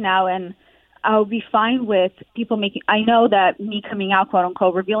myself now, and I'll be fine with people I know that me coming out, quote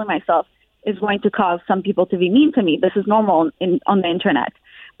unquote, revealing myself is going to cause some people to be mean to me. This is normal on the internet.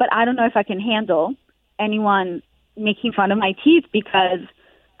 But I don't know if I can handle anyone making fun of my teeth, because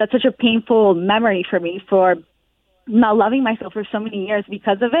that's such a painful memory for me for not loving myself for so many years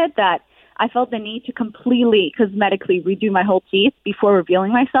because of it, that I felt the need to completely cosmetically redo my whole teeth before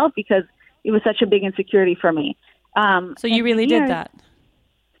revealing myself, because it was such a big insecurity for me. So you really did that?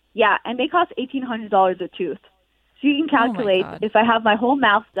 Yeah, and they cost $1,800 a tooth. So you can calculate, if I have my whole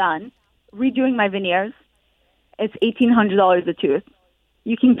mouth done, redoing my veneers, it's $1,800 a tooth.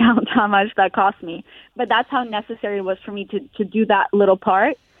 You can count how much that cost me. But that's how necessary it was for me to do that little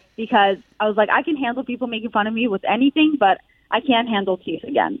part, because I was like, I can handle people making fun of me with anything, but I can't handle teeth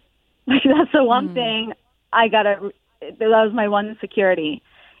again. Like, that's the one thing that was my one insecurity.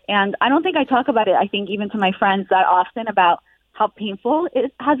 And I don't think I talk about it, I think, even to my friends that often, about how painful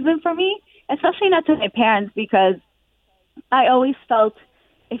it has been for me, especially not to my parents, because I always felt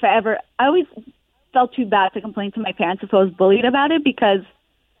felt too bad to complain to my parents if I was bullied about it, because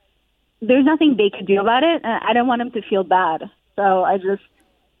there's nothing they could do about it, and I didn't want them to feel bad. So I just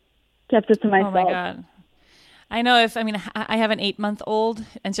kept it to myself. Oh my God. I know I have an 8-month-old,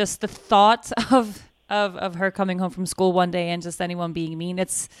 and just the thought of her coming home from school one day and just anyone being mean,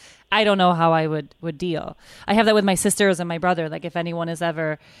 I don't know how I would deal. I have that with my sisters and my brother. Like if anyone is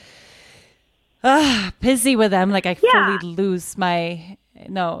ever pissy with them, like I fully lose my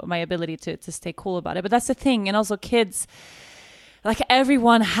ability to stay cool about it. But that's the thing. And also kids, like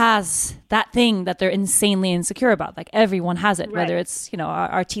everyone has that thing that they're insanely insecure about. Like everyone has it, whether it's,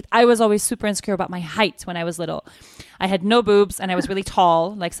 our teeth. I was always super insecure about my height when I was little. I had no boobs and I was really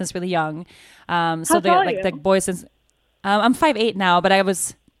tall, like since really young. How tall are you? The boys, since I'm 5'8" now, but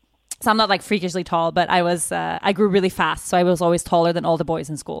so I'm not like freakishly tall, but I grew really fast. So I was always taller than all the boys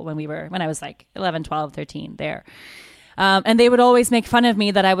in school when I was like 11, 12, 13 there. And they would always make fun of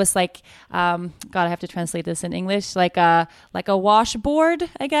me that I was like, God, I have to translate this in English, like a washboard,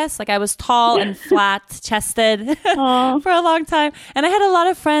 I guess. Like I was tall and flat chested for a long time. And I had a lot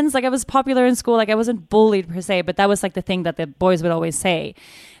of friends, like I was popular in school. Like I wasn't bullied per se, but that was like the thing that the boys would always say.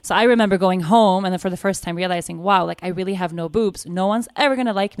 So I remember going home and then for the first time realizing, wow, like I really have no boobs. No one's ever going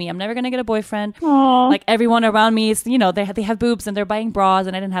to like me. I'm never going to get a boyfriend. Aww. Like everyone around me is, they have boobs and they're buying bras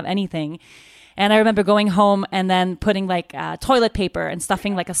and I didn't have anything. And I remember going home and then putting like toilet paper and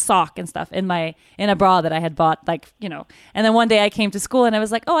stuffing like a sock and stuff in a bra that I had bought, And then one day I came to school and I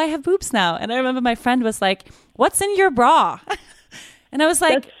was like, oh, I have boobs now. And I remember my friend was like, what's in your bra? And I was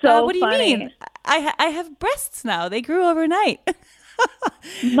like, what do you mean? I have breasts now. They grew overnight.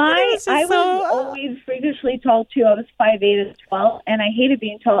 I was always freakishly tall too. I was 5'8" as well, and I hated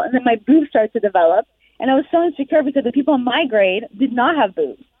being tall. And then my boobs started to develop, and I was so insecure because the people in my grade did not have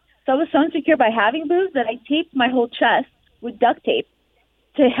boobs. So I was so insecure by having boobs that I taped my whole chest with duct tape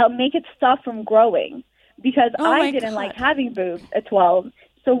to help make it stop from growing, because I didn't like having boobs at 12.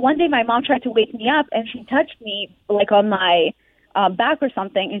 So one day my mom tried to wake me up, and she touched me like on my back or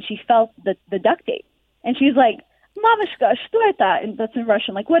something, and she felt the duct tape, and she's like, "Mamashka, что это?" And that's in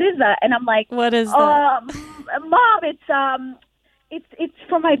Russian. Like, what is that? And I'm like, what is that? Mom, it's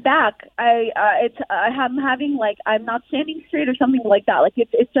for my back. I'm having like, I'm not standing straight or something like that. Like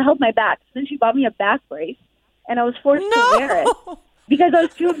it's to help my back. So then she bought me a back brace, and I was forced to wear it because I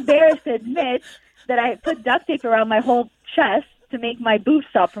was too embarrassed to admit that I put duct tape around my whole chest to make my boobs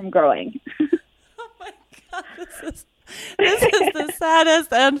stop from growing. Oh my God, this is the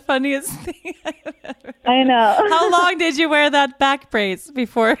saddest and funniest thing I've ever heard. I know. How long did you wear that back brace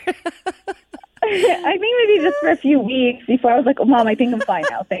before? I think maybe just for a few weeks before I was like, oh, Mom, I think I'm fine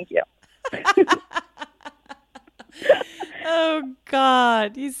now. Thank you. Oh,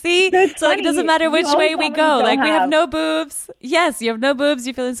 God. You see? That's so like, it doesn't matter which way we go. Like we have no boobs. Yes, you have no boobs.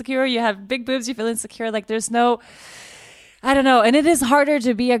 You feel insecure. You have big boobs. You feel insecure. Like there's no... I don't know. And it is harder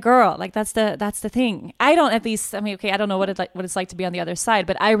to be a girl. Like that's the thing. I don't, at least, I don't know what it's like to be on the other side,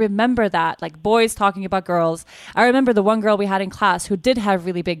 but I remember that, like boys talking about girls. I remember the one girl we had in class who did have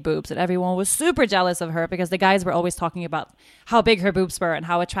really big boobs, and everyone was super jealous of her because the guys were always talking about how big her boobs were and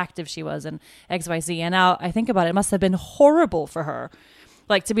how attractive she was and XYZ. And now I think about it, it must have been horrible for her.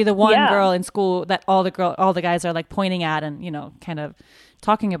 Like to be the one girl in school that all the guys are like pointing at and, kind of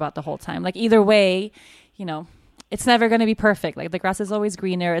talking about the whole time. Like either way, it's never going to be perfect. Like the grass is always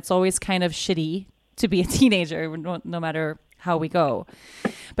greener. It's always kind of shitty to be a teenager, no matter how we go.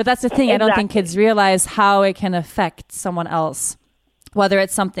 But that's the thing. Exactly. I don't think kids realize how it can affect someone else, whether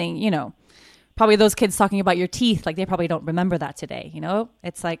it's something, probably those kids talking about your teeth, like they probably don't remember that today.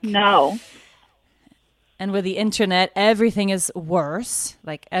 It's like, no. And with the internet, everything is worse.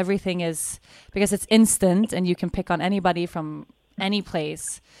 Like everything is, because it's instant and you can pick on anybody from any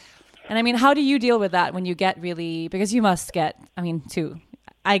place. And how do you deal with that when you get really, because you must get, too.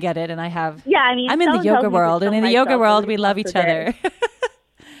 I get it. And I have, I'm in the yoga world, and in the yoga world, we love each other.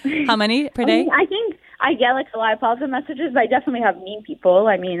 How many per day? I think I get like a lot of positive messages, but I definitely have mean people.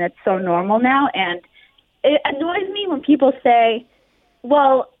 It's so normal now. And it annoys me when people say,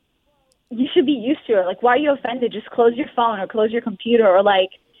 well, you should be used to it. Like, why are you offended? Just close your phone or close your computer, or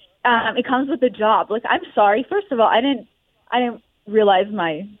like, it comes with the job. Like, I'm sorry. First of all, I didn't realize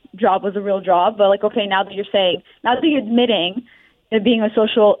my job was a real job, but like, okay, now that you're admitting that being a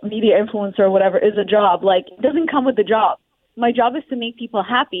social media influencer or whatever is a job, like it doesn't come with the job. My job is to make people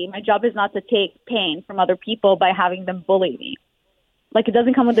happy. My job is not to take pain from other people by having them bully me. Like it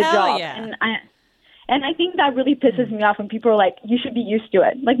doesn't come with the job. Yeah. And I think that really pisses me off when people are like, you should be used to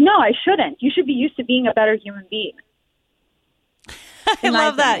it. Like, no, I shouldn't. You should be used to being a better human being. I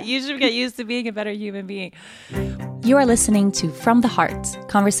love that. You should get used to being a better human being. You are listening to From the Heart,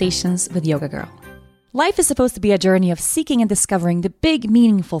 Conversations with Yoga Girl. Life is supposed to be a journey of seeking and discovering the big,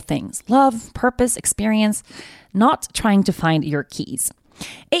 meaningful things: love, purpose, experience, not trying to find your keys.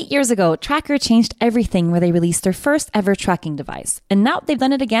 8 years ago, Tracker changed everything where they released their first ever tracking device. And now they've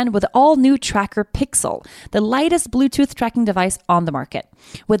done it again with the all-new Tracker Pixel, the lightest Bluetooth tracking device on the market.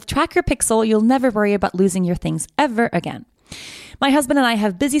 With Tracker Pixel, you'll never worry about losing your things ever again. My husband and I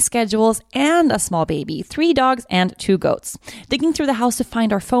have busy schedules and a small baby, 3 dogs and 2 goats. Digging through the house to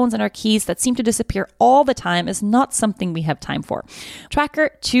find our phones and our keys that seem to disappear all the time is not something we have time for.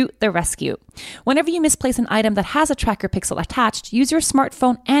 Tracker to the rescue. Whenever you misplace an item that has a Tracker Pixel attached, use your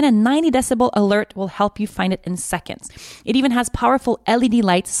smartphone and a 90 decibel alert will help you find it in seconds. It even has powerful LED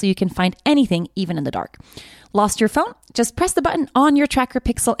lights so you can find anything even in the dark. Lost your phone? Just press the button on your Tracker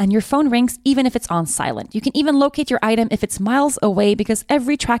Pixel and your phone rings even if it's on silent. You can even locate your item if it's miles away because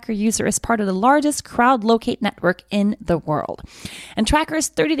every Tracker user is part of the largest crowd locate network in the world. And Tracker's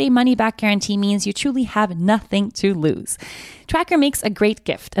 30-day money-back guarantee means you truly have nothing to lose. Tracker makes a great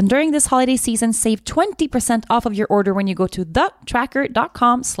gift, and during this holiday season, save 20% off of your order when you go to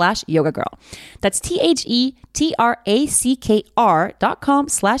thetracker.com/yogagirl. That's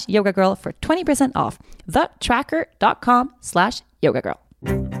TheTracker.com/yogagirl for 20% off. thetracker.com/yogagirl.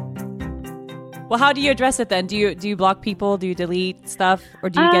 Well, how do you address it then? Do you block people? Do you delete stuff, or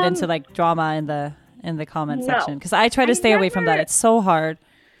do you get into like drama in the comment section? Because I try to stay away from that. It's so hard.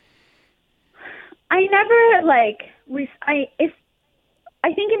 I never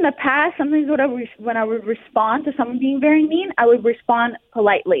I think in the past, sometimes when I would respond to someone being very mean, I would respond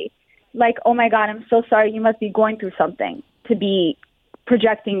politely, like, "Oh my God, I'm so sorry. You must be going through something to be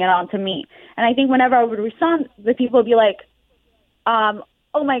projecting it onto me." And I think whenever I would respond, the people would be like,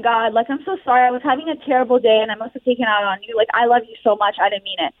 "Oh my God, like, I'm so sorry. I was having a terrible day and I must have taken out on you. Like, I love you so much. I didn't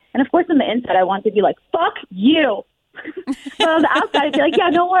mean it." And of course, on the inside, I want to be like, "Fuck you." But on the outside, I'd be like, "Yeah,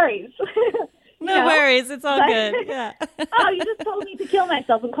 no worries." No worries. It's all good. Yeah. "Oh, you just told me to kill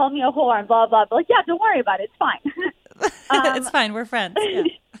myself and called me a whore and blah, blah." But like, "Yeah, don't worry about it. It's fine." It's fine. We're friends. Yeah.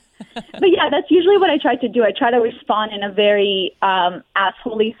 But yeah, that's usually what I try to do. I try to respond in a very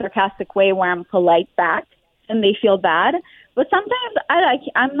assholey, sarcastic way where I'm polite back and they feel bad. But sometimes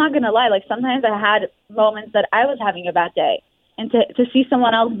I'm not going to lie. Like, sometimes I had moments that I was having a bad day. And to see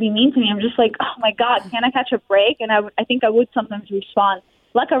someone else be mean to me, I'm just like, "Oh my God, can I catch a break?" And I think I would sometimes respond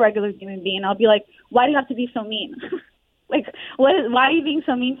like a regular human being. I'll be like, "Why do you have to be so mean?" Like, why are you being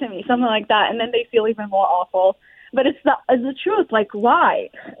so mean to me? Something like that. And then they feel even more awful. But it's the truth. Like, why?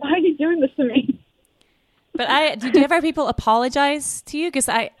 Why are you doing this to me? But do you ever have people apologize to you? Because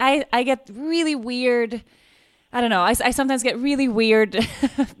I get really weird. I don't know. I sometimes get really weird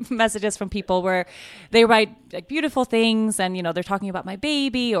messages from people where they write like beautiful things and, you know, they're talking about my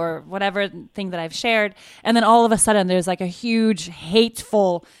baby or whatever thing that I've shared. And then all of a sudden there's like a huge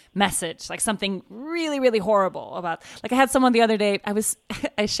hateful message, like something really, really horrible about, like I had someone the other day,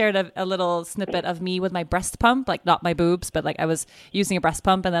 I shared a little snippet of me with my breast pump, like not my boobs, but like I was using a breast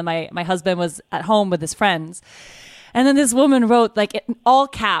pump. And then my husband was at home with his friends. And then this woman wrote, like, in all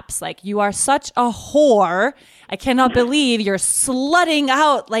caps, like, "You are such a whore. I cannot believe you're slutting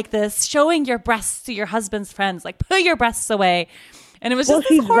out like this, showing your breasts to your husband's friends. Like, put your breasts away." And it was just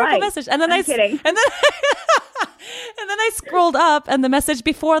this horrible message. And then kidding. And then I scrolled up, and the message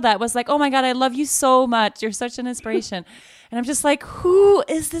before that was like, "Oh my God, I love you so much. You're such an inspiration." And I'm just like, who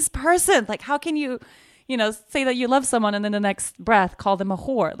is this person? Like, how can you, say that you love someone and then the next breath call them a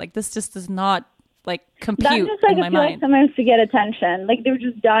whore? Like, this just does not compute That's just like in my mind. Like sometimes to get attention, like they were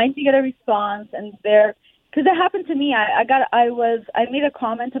just dying to get a response, and because it happened to me. I made a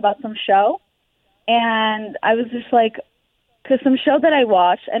comment about some show, and I was just like, because some show that I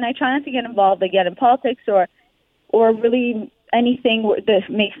watched, and I try not to get involved again in politics or really anything that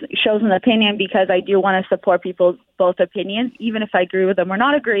shows an opinion, because I do want to support people's both opinions, even if I agree with them or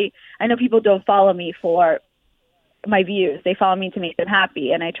not agree. I know people don't follow me for my views; they follow me to make them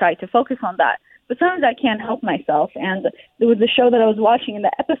happy, and I try to focus on that. But sometimes I can't help myself. And there was a show that I was watching. In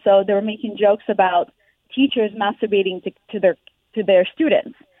the episode, they were making jokes about teachers masturbating to their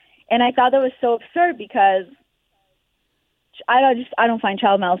students, and I thought that was so absurd because I don't find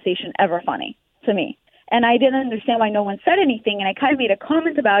child molestation ever funny to me. And I didn't understand why no one said anything. And I kind of made a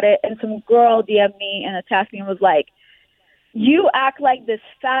comment about it, and some girl DM'd me and attacked me and was like, "You act like this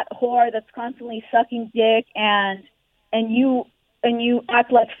fat whore that's constantly sucking dick, and you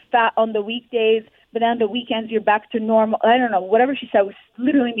act like fat on the weekdays, but then on the weekends you're back to normal." I don't know, whatever she said was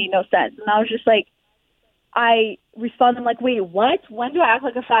literally made no sense. And I was just like, I responded, I'm like, "Wait, what? When do I act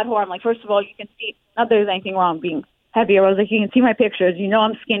like a fat whore?" I'm like, first of all, you can see, not that there's anything wrong being heavier. I was like, you can see my pictures. You know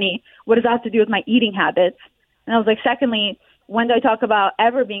I'm skinny. What does that have to do with my eating habits? And I was like, secondly, when do I talk about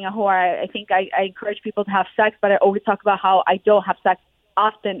ever being a whore? I think I encourage people to have sex, but I always talk about how I don't have sex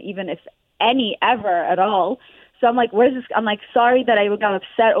often, even if any, ever at all. So I'm like, where's this? I'm like, sorry that I got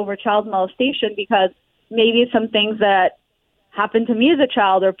upset over child molestation, because maybe some things that happened to me as a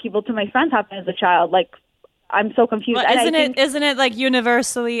child or people to my friends happened as a child. Like, I'm so confused. Well, isn't it like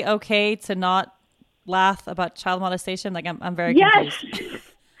universally okay to not laugh about child molestation? Like, I'm very confused. Yes.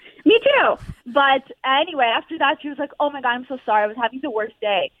 Me too. But anyway, after that, she was like, oh my God, I'm so sorry. I was having the worst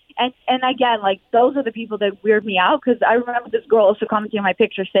day. And again, like, those are the people that weird me out, because I remember this girl also commenting on my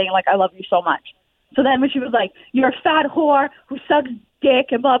picture saying, like, I love you so much. So then when she was like, you're a fat whore who sucks dick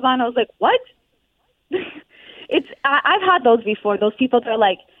and blah, blah, and I was like, what? I've had those before. Those people that are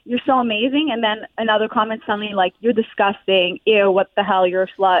like, you're so amazing. And then another comment suddenly like, you're disgusting. Ew, what the hell? You're a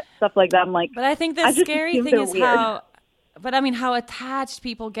slut. Stuff like that. I'm like, but I think the scary thing is weird. how attached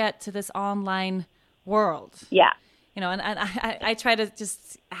people get to this online world. Yeah. You know, and I try to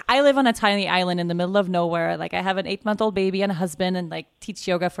I live on a tiny island in the middle of nowhere. Like, I have an 8-month-old baby and a husband, and like teach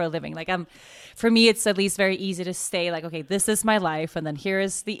yoga for a living. Like, for me, it's at least very easy to stay like, okay, this is my life. And then here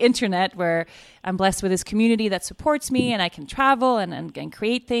is the internet, where I'm blessed with this community that supports me, and I can travel and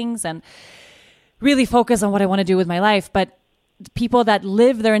create things and really focus on what I want to do with my life. But people that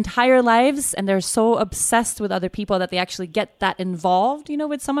live their entire lives and they're so obsessed with other people that they actually get that involved, you know,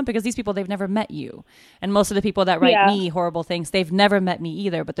 with someone, because these people, they've never met you. And most of the people that write me horrible things, they've never met me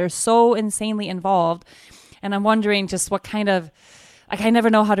either, but they're so insanely involved. And I'm wondering just what kind of, like, I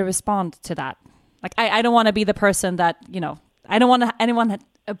never know how to respond to that. Like, I don't want to be the person that, you know, I don't want anyone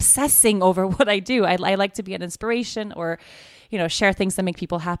obsessing over what I do. I like to be an inspiration, or, you know, share things that make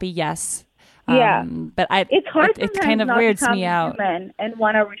people happy. Yes. Yeah, but it's hard. It kind of weirds me out. And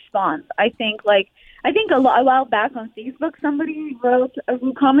want to respond. I think a while back on Facebook, somebody wrote a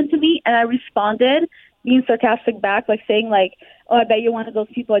rude comment to me, and I responded, being sarcastic back, like saying like, "Oh, I bet you're one of those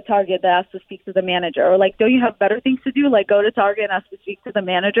people at Target that has to speak to the manager," or like, "Don't you have better things to do? Like go to Target and ask to speak to the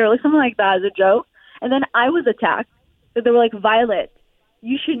manager," or like something like that as a joke. And then I was attacked. So they were like, "Violet,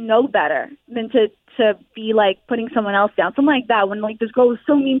 you should know better than to be like putting someone else down," something like that. When like this girl was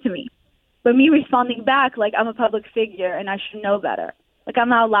so mean to me. But me responding back, like, I'm a public figure and I should know better. Like, I'm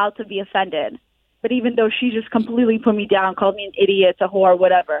not allowed to be offended. But even though she just completely put me down, called me an idiot, a whore,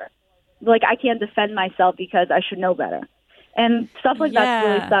 whatever, like, I can't defend myself because I should know better. And stuff like that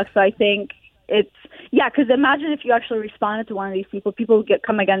really sucks. So I think it's, because imagine if you actually responded to one of these people, people would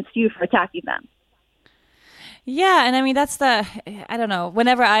come against you for attacking them. Yeah, and I mean, I don't know,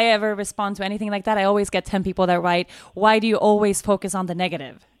 whenever I ever respond to anything like that, I always get 10 people that write, "Why do you always focus on the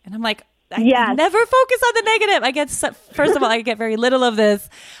negative?" And I'm like, I never focus on the negative. First of all, I get very little of this.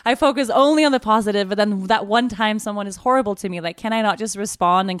 I focus only on the positive, but then that one time someone is horrible to me, like, can I not just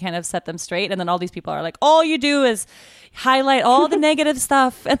respond and kind of set them straight? And then all these people are like, all you do is highlight all the negative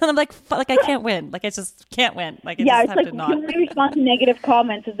stuff. And then I'm like, I can't win. Like, I just can't win. Like, I just have like, to not. You only respond to negative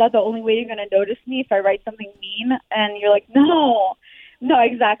comments. Is that the only way you're going to notice me, if I write something mean? And you're like, no,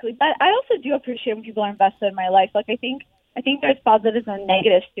 exactly. But I also do appreciate when people are invested in my life. Like, I think there's positives and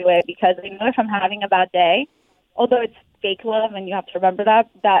negatives to it, because I know if I'm having a bad day, although it's fake love and you have to remember that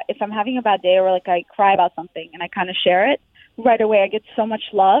if I'm having a bad day, or like I cry about something and I kind of share it, right away I get so much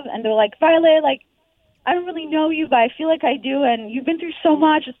love. And they're like, "Violet, like, I don't really know you, but I feel like I do. And you've been through so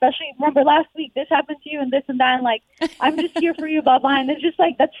much, especially remember last week, this happened to you and this and that. And like, I'm just here for you, blah, blah." And it's just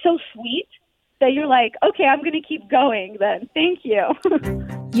like, that's so sweet that you're like, okay, I'm going to keep going then. Thank you.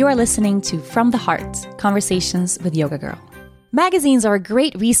 You are listening to From the Heart, Conversations with Yoga Girl. Magazines are a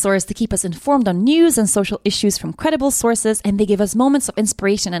great resource to keep us informed on news and social issues from credible sources, and they give us moments of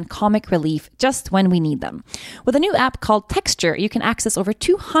inspiration and comic relief just when we need them. With a new app called Texture, you can access over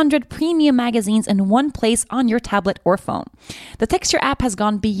 200 premium magazines in one place on your tablet or phone. The Texture app has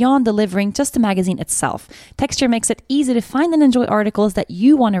gone beyond delivering just the magazine itself. Texture makes it easy to find and enjoy articles that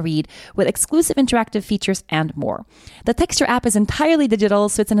you want to read, with exclusive interactive features and more. The Texture app is entirely digital,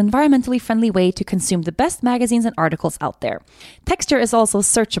 so it's an environmentally friendly way to consume the best magazines and articles out there. Texture is also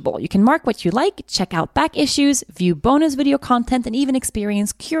searchable. You can mark what you like, check out back issues, view bonus video content, and even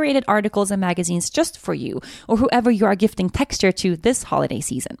experience curated articles and magazines just for you or whoever you are gifting Texture to this holiday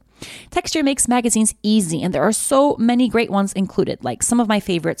season. Texture makes magazines easy, and there are so many great ones included, like some of my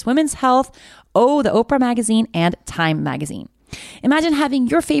favorites: Women's Health, Oh, the Oprah magazine, and Time magazine. Imagine having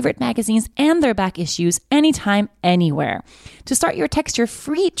your favorite magazines and their back issues anytime, anywhere. To start your Texture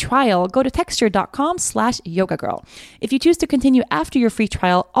free trial, go to texture.com/yogagirl. If you choose to continue after your free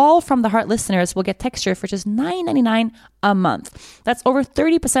trial, all From the Heart listeners will get Texture for just $9.99 a month. That's over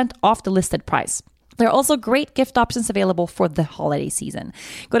 30% off the listed price. There are also great gift options available for the holiday season.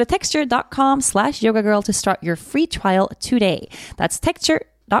 Go to texture.com/yogagirl to start your free trial today. That's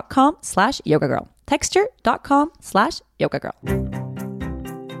texture.com/yogagirl. Texture.com/yogagirl.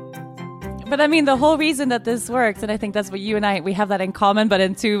 But I mean, the whole reason that this works, and I think that's what you and we have that in common, but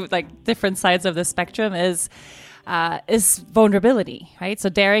in two like different sides of the spectrum, is vulnerability, right? So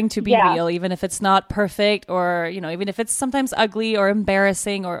daring to be real, even if it's not perfect, or even if it's sometimes ugly or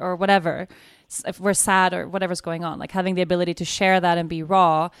embarrassing or whatever. If we're sad or whatever's going on, like having the ability to share that and be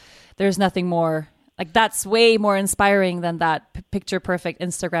raw, there's nothing more. Like that's way more inspiring than that picture perfect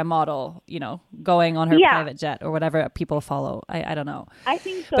Instagram model, going on her private jet or whatever people follow. I don't know. I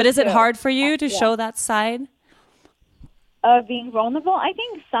think so. But is it hard for you to show that side of being vulnerable? I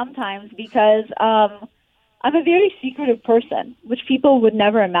think sometimes because I'm a very secretive person, which people would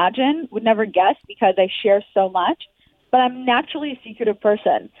never imagine, would never guess because I share so much. But I'm naturally a secretive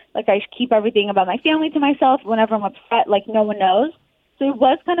person. Like I keep everything about my family to myself. Whenever I'm upset, like no one knows. So it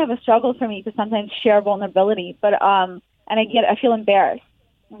was kind of a struggle for me to sometimes share vulnerability. But and I feel embarrassed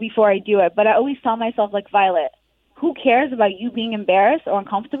before I do it. But I always tell myself, like, Violet, who cares about you being embarrassed or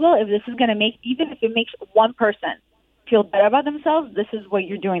uncomfortable? If this is going to even if it makes one person feel better about themselves, this is what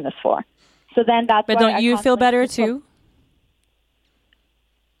you're doing this for. So then that's. But don't you feel better too?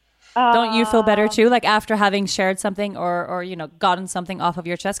 Don't you feel better too, like after having shared something or gotten something off of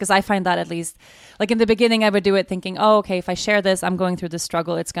your chest? Because I find that, at least, like in the beginning, I would do it thinking, oh, okay, if I share this, I'm going through this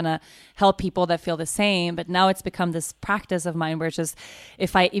struggle, it's going to help people that feel the same. But now it's become this practice of mine where it's just,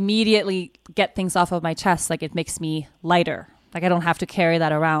 if I immediately get things off of my chest, like it makes me lighter. Like I don't have to carry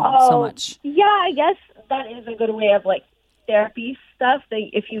that around so much. Yeah, I guess that is a good way of like therapy stuff. That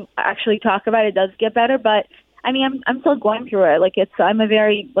if you actually talk about it, it does get better. But I mean, I'm still going through it. Like I'm a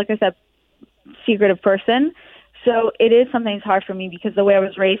very, like I said, secretive person. So it is sometimes hard for me because the way I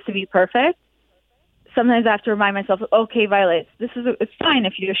was raised to be perfect. Sometimes I have to remind myself, okay, Violet, it's fine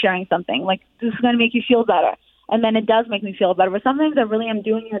if you're sharing something. Like this is going to make you feel better. And then it does make me feel better. But sometimes I really am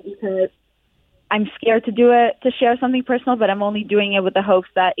doing it because I'm scared to do it, to share something personal, but I'm only doing it with the hopes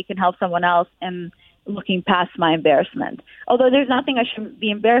that it can help someone else and looking past my embarrassment. Although there's nothing I should be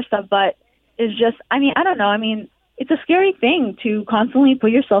embarrassed of, but it's just, I don't know. It's a scary thing to constantly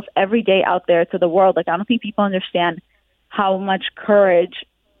put yourself every day out there to the world. Like, I don't think people understand how much courage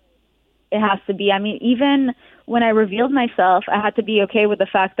it has to be. Even when I revealed myself, I had to be okay with the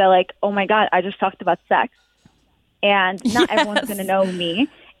fact that, like, oh my God, I just talked about sex. And not everyone's going to know me.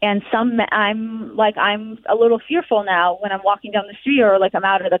 And I'm a little fearful now when I'm walking down the street or like I'm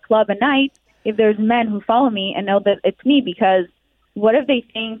out at a club at night, if there's men who follow me and know that it's me, because what if they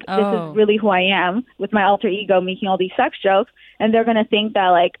think this is really who I am with my alter ego making all these sex jokes, and they're going to think that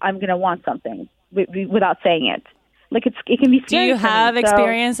like I'm going to want something without saying it. Like it can be scary. Do you have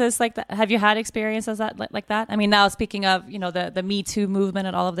experiences like that? Have you had experiences like that? I mean, now speaking of, the Me Too movement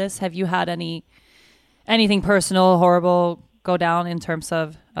and all of this, have you had anything personal, horrible go down in terms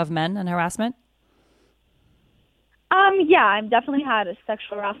of men and harassment? Yeah, I've definitely had a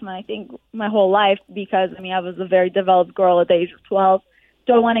sexual harassment, I think, my whole life because, I was a very developed girl at the age of 12.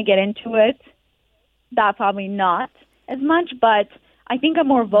 Don't want to get into it. That probably not as much, but I think I'm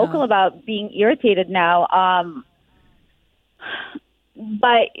more vocal about being irritated now.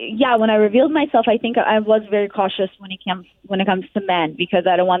 But, yeah, when I revealed myself, I think I was very cautious when it comes to men because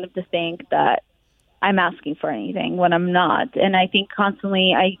I don't want them to think that I'm asking for anything when I'm not. And I think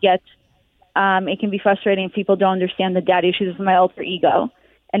constantly I get... it can be frustrating if people don't understand the daddy issues of my alter ego.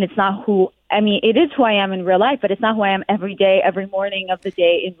 And it's not it is who I am in real life, but it's not who I am every day, every morning of the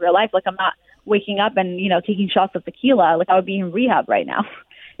day in real life. Like I'm not waking up and, taking shots of tequila. Like I would be in rehab right now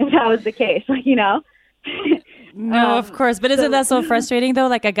if that was the case, No, of course. But isn't that so frustrating though?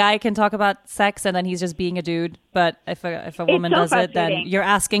 Like a guy can talk about sex and then he's just being a dude. But if a woman does it, then you're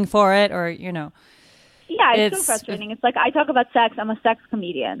asking for it or, Yeah, it's so frustrating. It's like I talk about sex. I'm a sex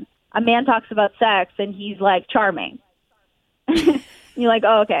comedian. A man talks about sex and he's like charming. You're like,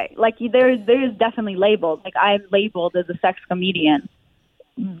 oh, okay. Like there's definitely labeled. Like I'm labeled as a sex comedian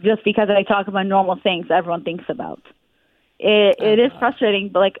just because I talk about normal things everyone thinks about. It is frustrating,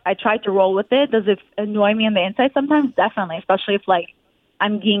 but like I try to roll with it. Does it annoy me on the inside sometimes? Definitely, especially if like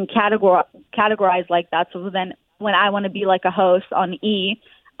I'm being categorized like that. So then when I want to be like a host on E,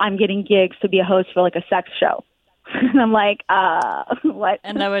 I'm getting gigs to be a host for like a sex show. And I'm like, what?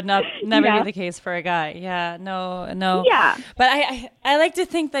 And that would never be the case for a guy. Yeah, no. Yeah. But I like to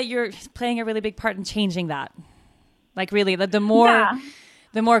think that you're playing a really big part in changing that. Like really, the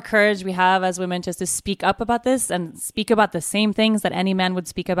more courage we have as women just to speak up about this and speak about the same things that any man would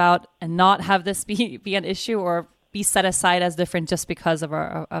speak about and not have this be an issue or be set aside as different just because of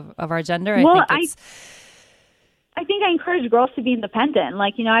our gender. Well, I I think I encourage girls to be independent.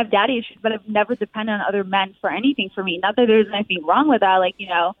 Like, I have daddy issues, but I've never depended on other men for anything for me. Not that there's anything wrong with that. Like,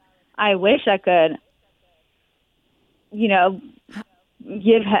 I wish I could, give.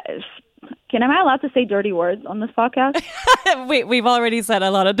 Am I allowed to say dirty words on this podcast? We've already said a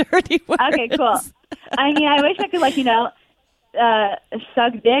lot of dirty words. Okay, cool. I mean, I wish I could,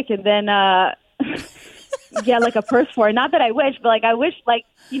 suck dick and then get a purse for it. Not that I wish, but I wish,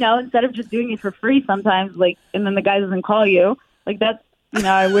 instead of just doing it for free sometimes, and then the guy doesn't call you, that,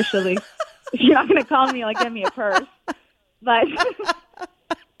 I wish at least you're not going to call me, get me a purse. But,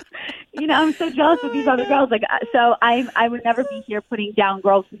 I'm so jealous of these other girls. So I would never be here putting down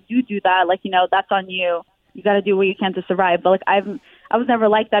girls who do that. That's on you. You got to do what you can to survive. But, I was never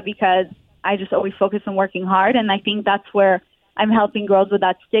like that because I just always focus on working hard. And I think that's where I'm helping girls with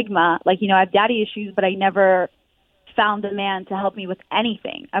that stigma. I have daddy issues, but I never found a man to help me with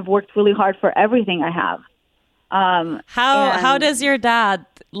anything. I've worked really hard for everything I have. How does your dad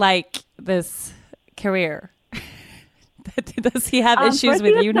like this career? Does he have issues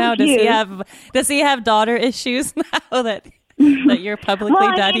with you now? Does he have daughter issues now that you're publicly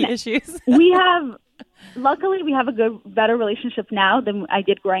daddy issues? Luckily we have a better relationship now than I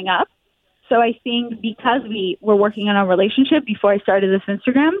did growing up. So I think because we were working on our relationship before I started this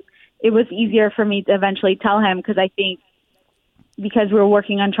Instagram, it was easier for me to eventually tell him, because I think because we were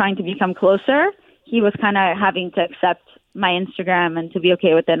working on trying to become closer, he was kind of having to accept my Instagram and to be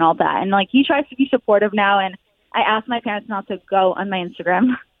okay with it and all that. And he tries to be supportive now. And I asked my parents not to go on my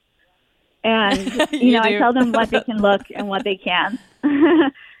Instagram. And, I tell them what they can look and what they can.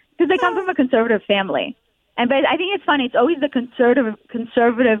 Because they come from a conservative family. But I think it's funny. It's always the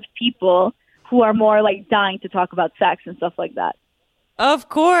conservative people who are more dying to talk about sex and stuff like that. Of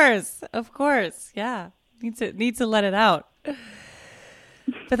course. Yeah. Need to let it out.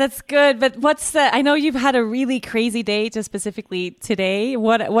 But that's good. But I know you've had a really crazy day just specifically today.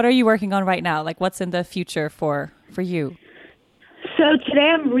 What are you working on right now? What's in the future for you? So today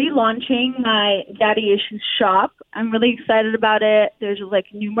I'm relaunching my Daddy Issues shop. I'm really excited about it. There's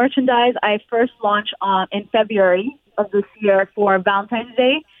new merchandise. I first launched in February of this year for Valentine's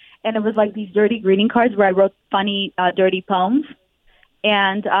Day. And it was these dirty greeting cards where I wrote funny, dirty poems.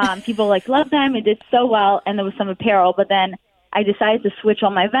 And people love them. It did so well. And there was some apparel. But then I decided to switch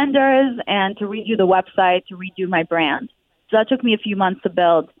all my vendors and to redo the website, to redo my brand. So that took me a few months to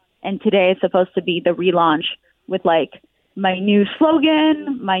build. And today is supposed to be the relaunch with my new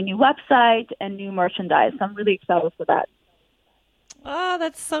slogan, my new website, and new merchandise. So I'm really excited for that. Oh,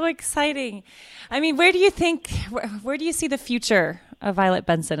 that's so exciting. I mean, where do you see the future of Violet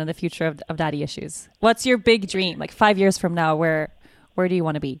Benson and the future of Daddy Issues? What's your big dream? 5 years from now, where do you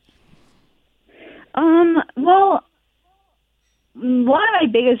want to be? Well, one of my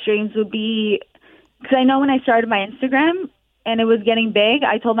biggest dreams would be, because I know when I started my Instagram and it was getting big,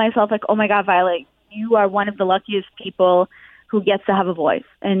 I told myself oh my God, Violet, you are one of the luckiest people who gets to have a voice,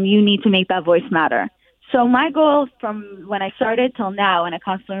 and you need to make that voice matter. So my goal from when I started till now, and I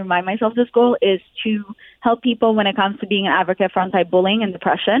constantly remind myself this goal, is to help people when it comes to being an advocate for anti-bullying and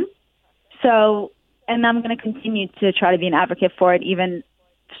depression. So, and I'm going to continue to try to be an advocate for it even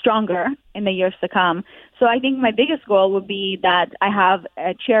stronger in the years to come. So I think my biggest goal would be that I have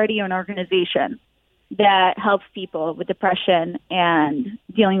a charity or an organization that helps people with depression and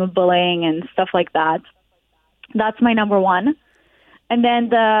dealing with bullying and stuff like that. That's my number one. And then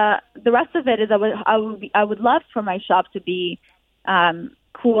the rest of it is I would love for my shop to be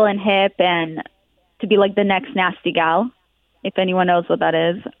cool and hip and to be the next Nasty Gal, if anyone knows what that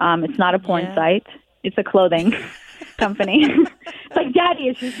is. It's not a porn site. It's a clothing company. It's Daddy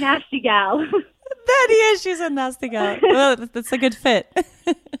Issues, Nasty Gal. Daddy Issues and Nasty Gal. Well, that's a good fit.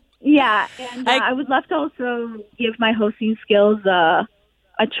 Yeah, and I would love to also give my hosting skills a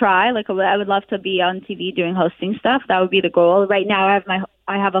try. I would love to be on TV doing hosting stuff. That would be the goal. Right now,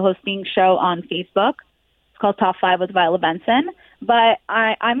 I have a hosting show on Facebook. It's called Top 5 with Violet Benson. But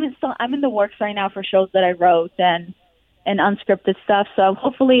I'm in the works right now for shows that I wrote and unscripted stuff. So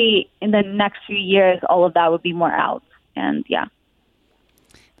hopefully, in the next few years, all of that would be more out. And yeah.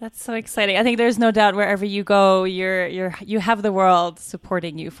 That's so exciting. I think there's no doubt wherever you go, you have the world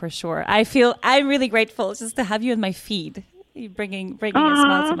supporting you for sure. I'm really grateful just to have you in my feed, bringing a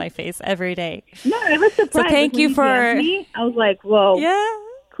smile to my face every day. No, it was surprising. So thank you for. Me, I was like, whoa, yeah,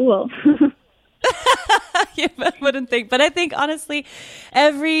 cool. You wouldn't think, but I think honestly,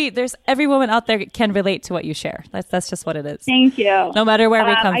 every woman out there can relate to what you share. That's just what it is. Thank you. No matter where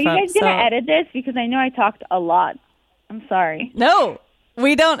we come from. Are you guys gonna edit this, because I know I talked a lot? I'm sorry. No,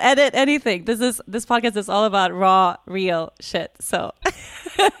 We don't edit anything. This podcast is all about raw, real shit. So.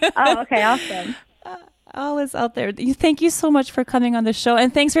 Oh, okay, awesome. All is out there. Thank you so much for coming on the show,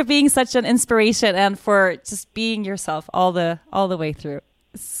 and thanks for being such an inspiration and for just being yourself all the way through.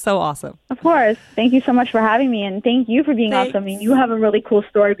 It's so awesome. Of course. Thank you so much for having me, and thank you for being awesome. I mean, you have a really cool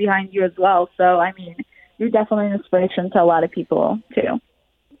story behind you as well. So, I mean, you're definitely an inspiration to a lot of people too.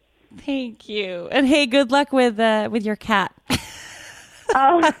 Thank you. And hey, good luck with your cat.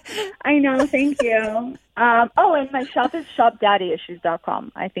 Oh, I know. Thank you. And my shop is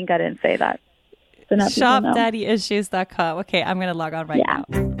shopdaddyissues.com. I think I didn't say that. So Shopdaddyissues.com. Okay, I'm going to log on right now.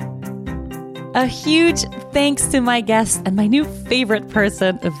 A huge thanks to my guest and my new favorite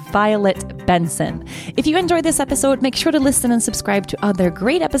person, Violet Benson. If you enjoyed this episode, make sure to listen and subscribe to other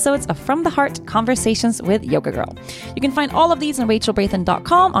great episodes of From the Heart Conversations with Yoga Girl. You can find all of these on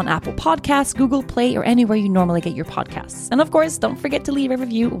rachelbrathen.com, on Apple Podcasts, Google Play, or anywhere you normally get your podcasts. And of course, don't forget to leave a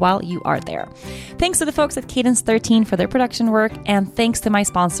review while you are there. Thanks to the folks at Cadence 13 for their production work, and thanks to my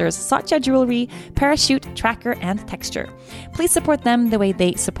sponsors, Satya Jewelry, Parachute, Tracker, and Texture. Please support them the way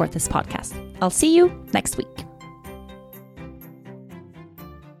they support this podcast. I'll see you next week.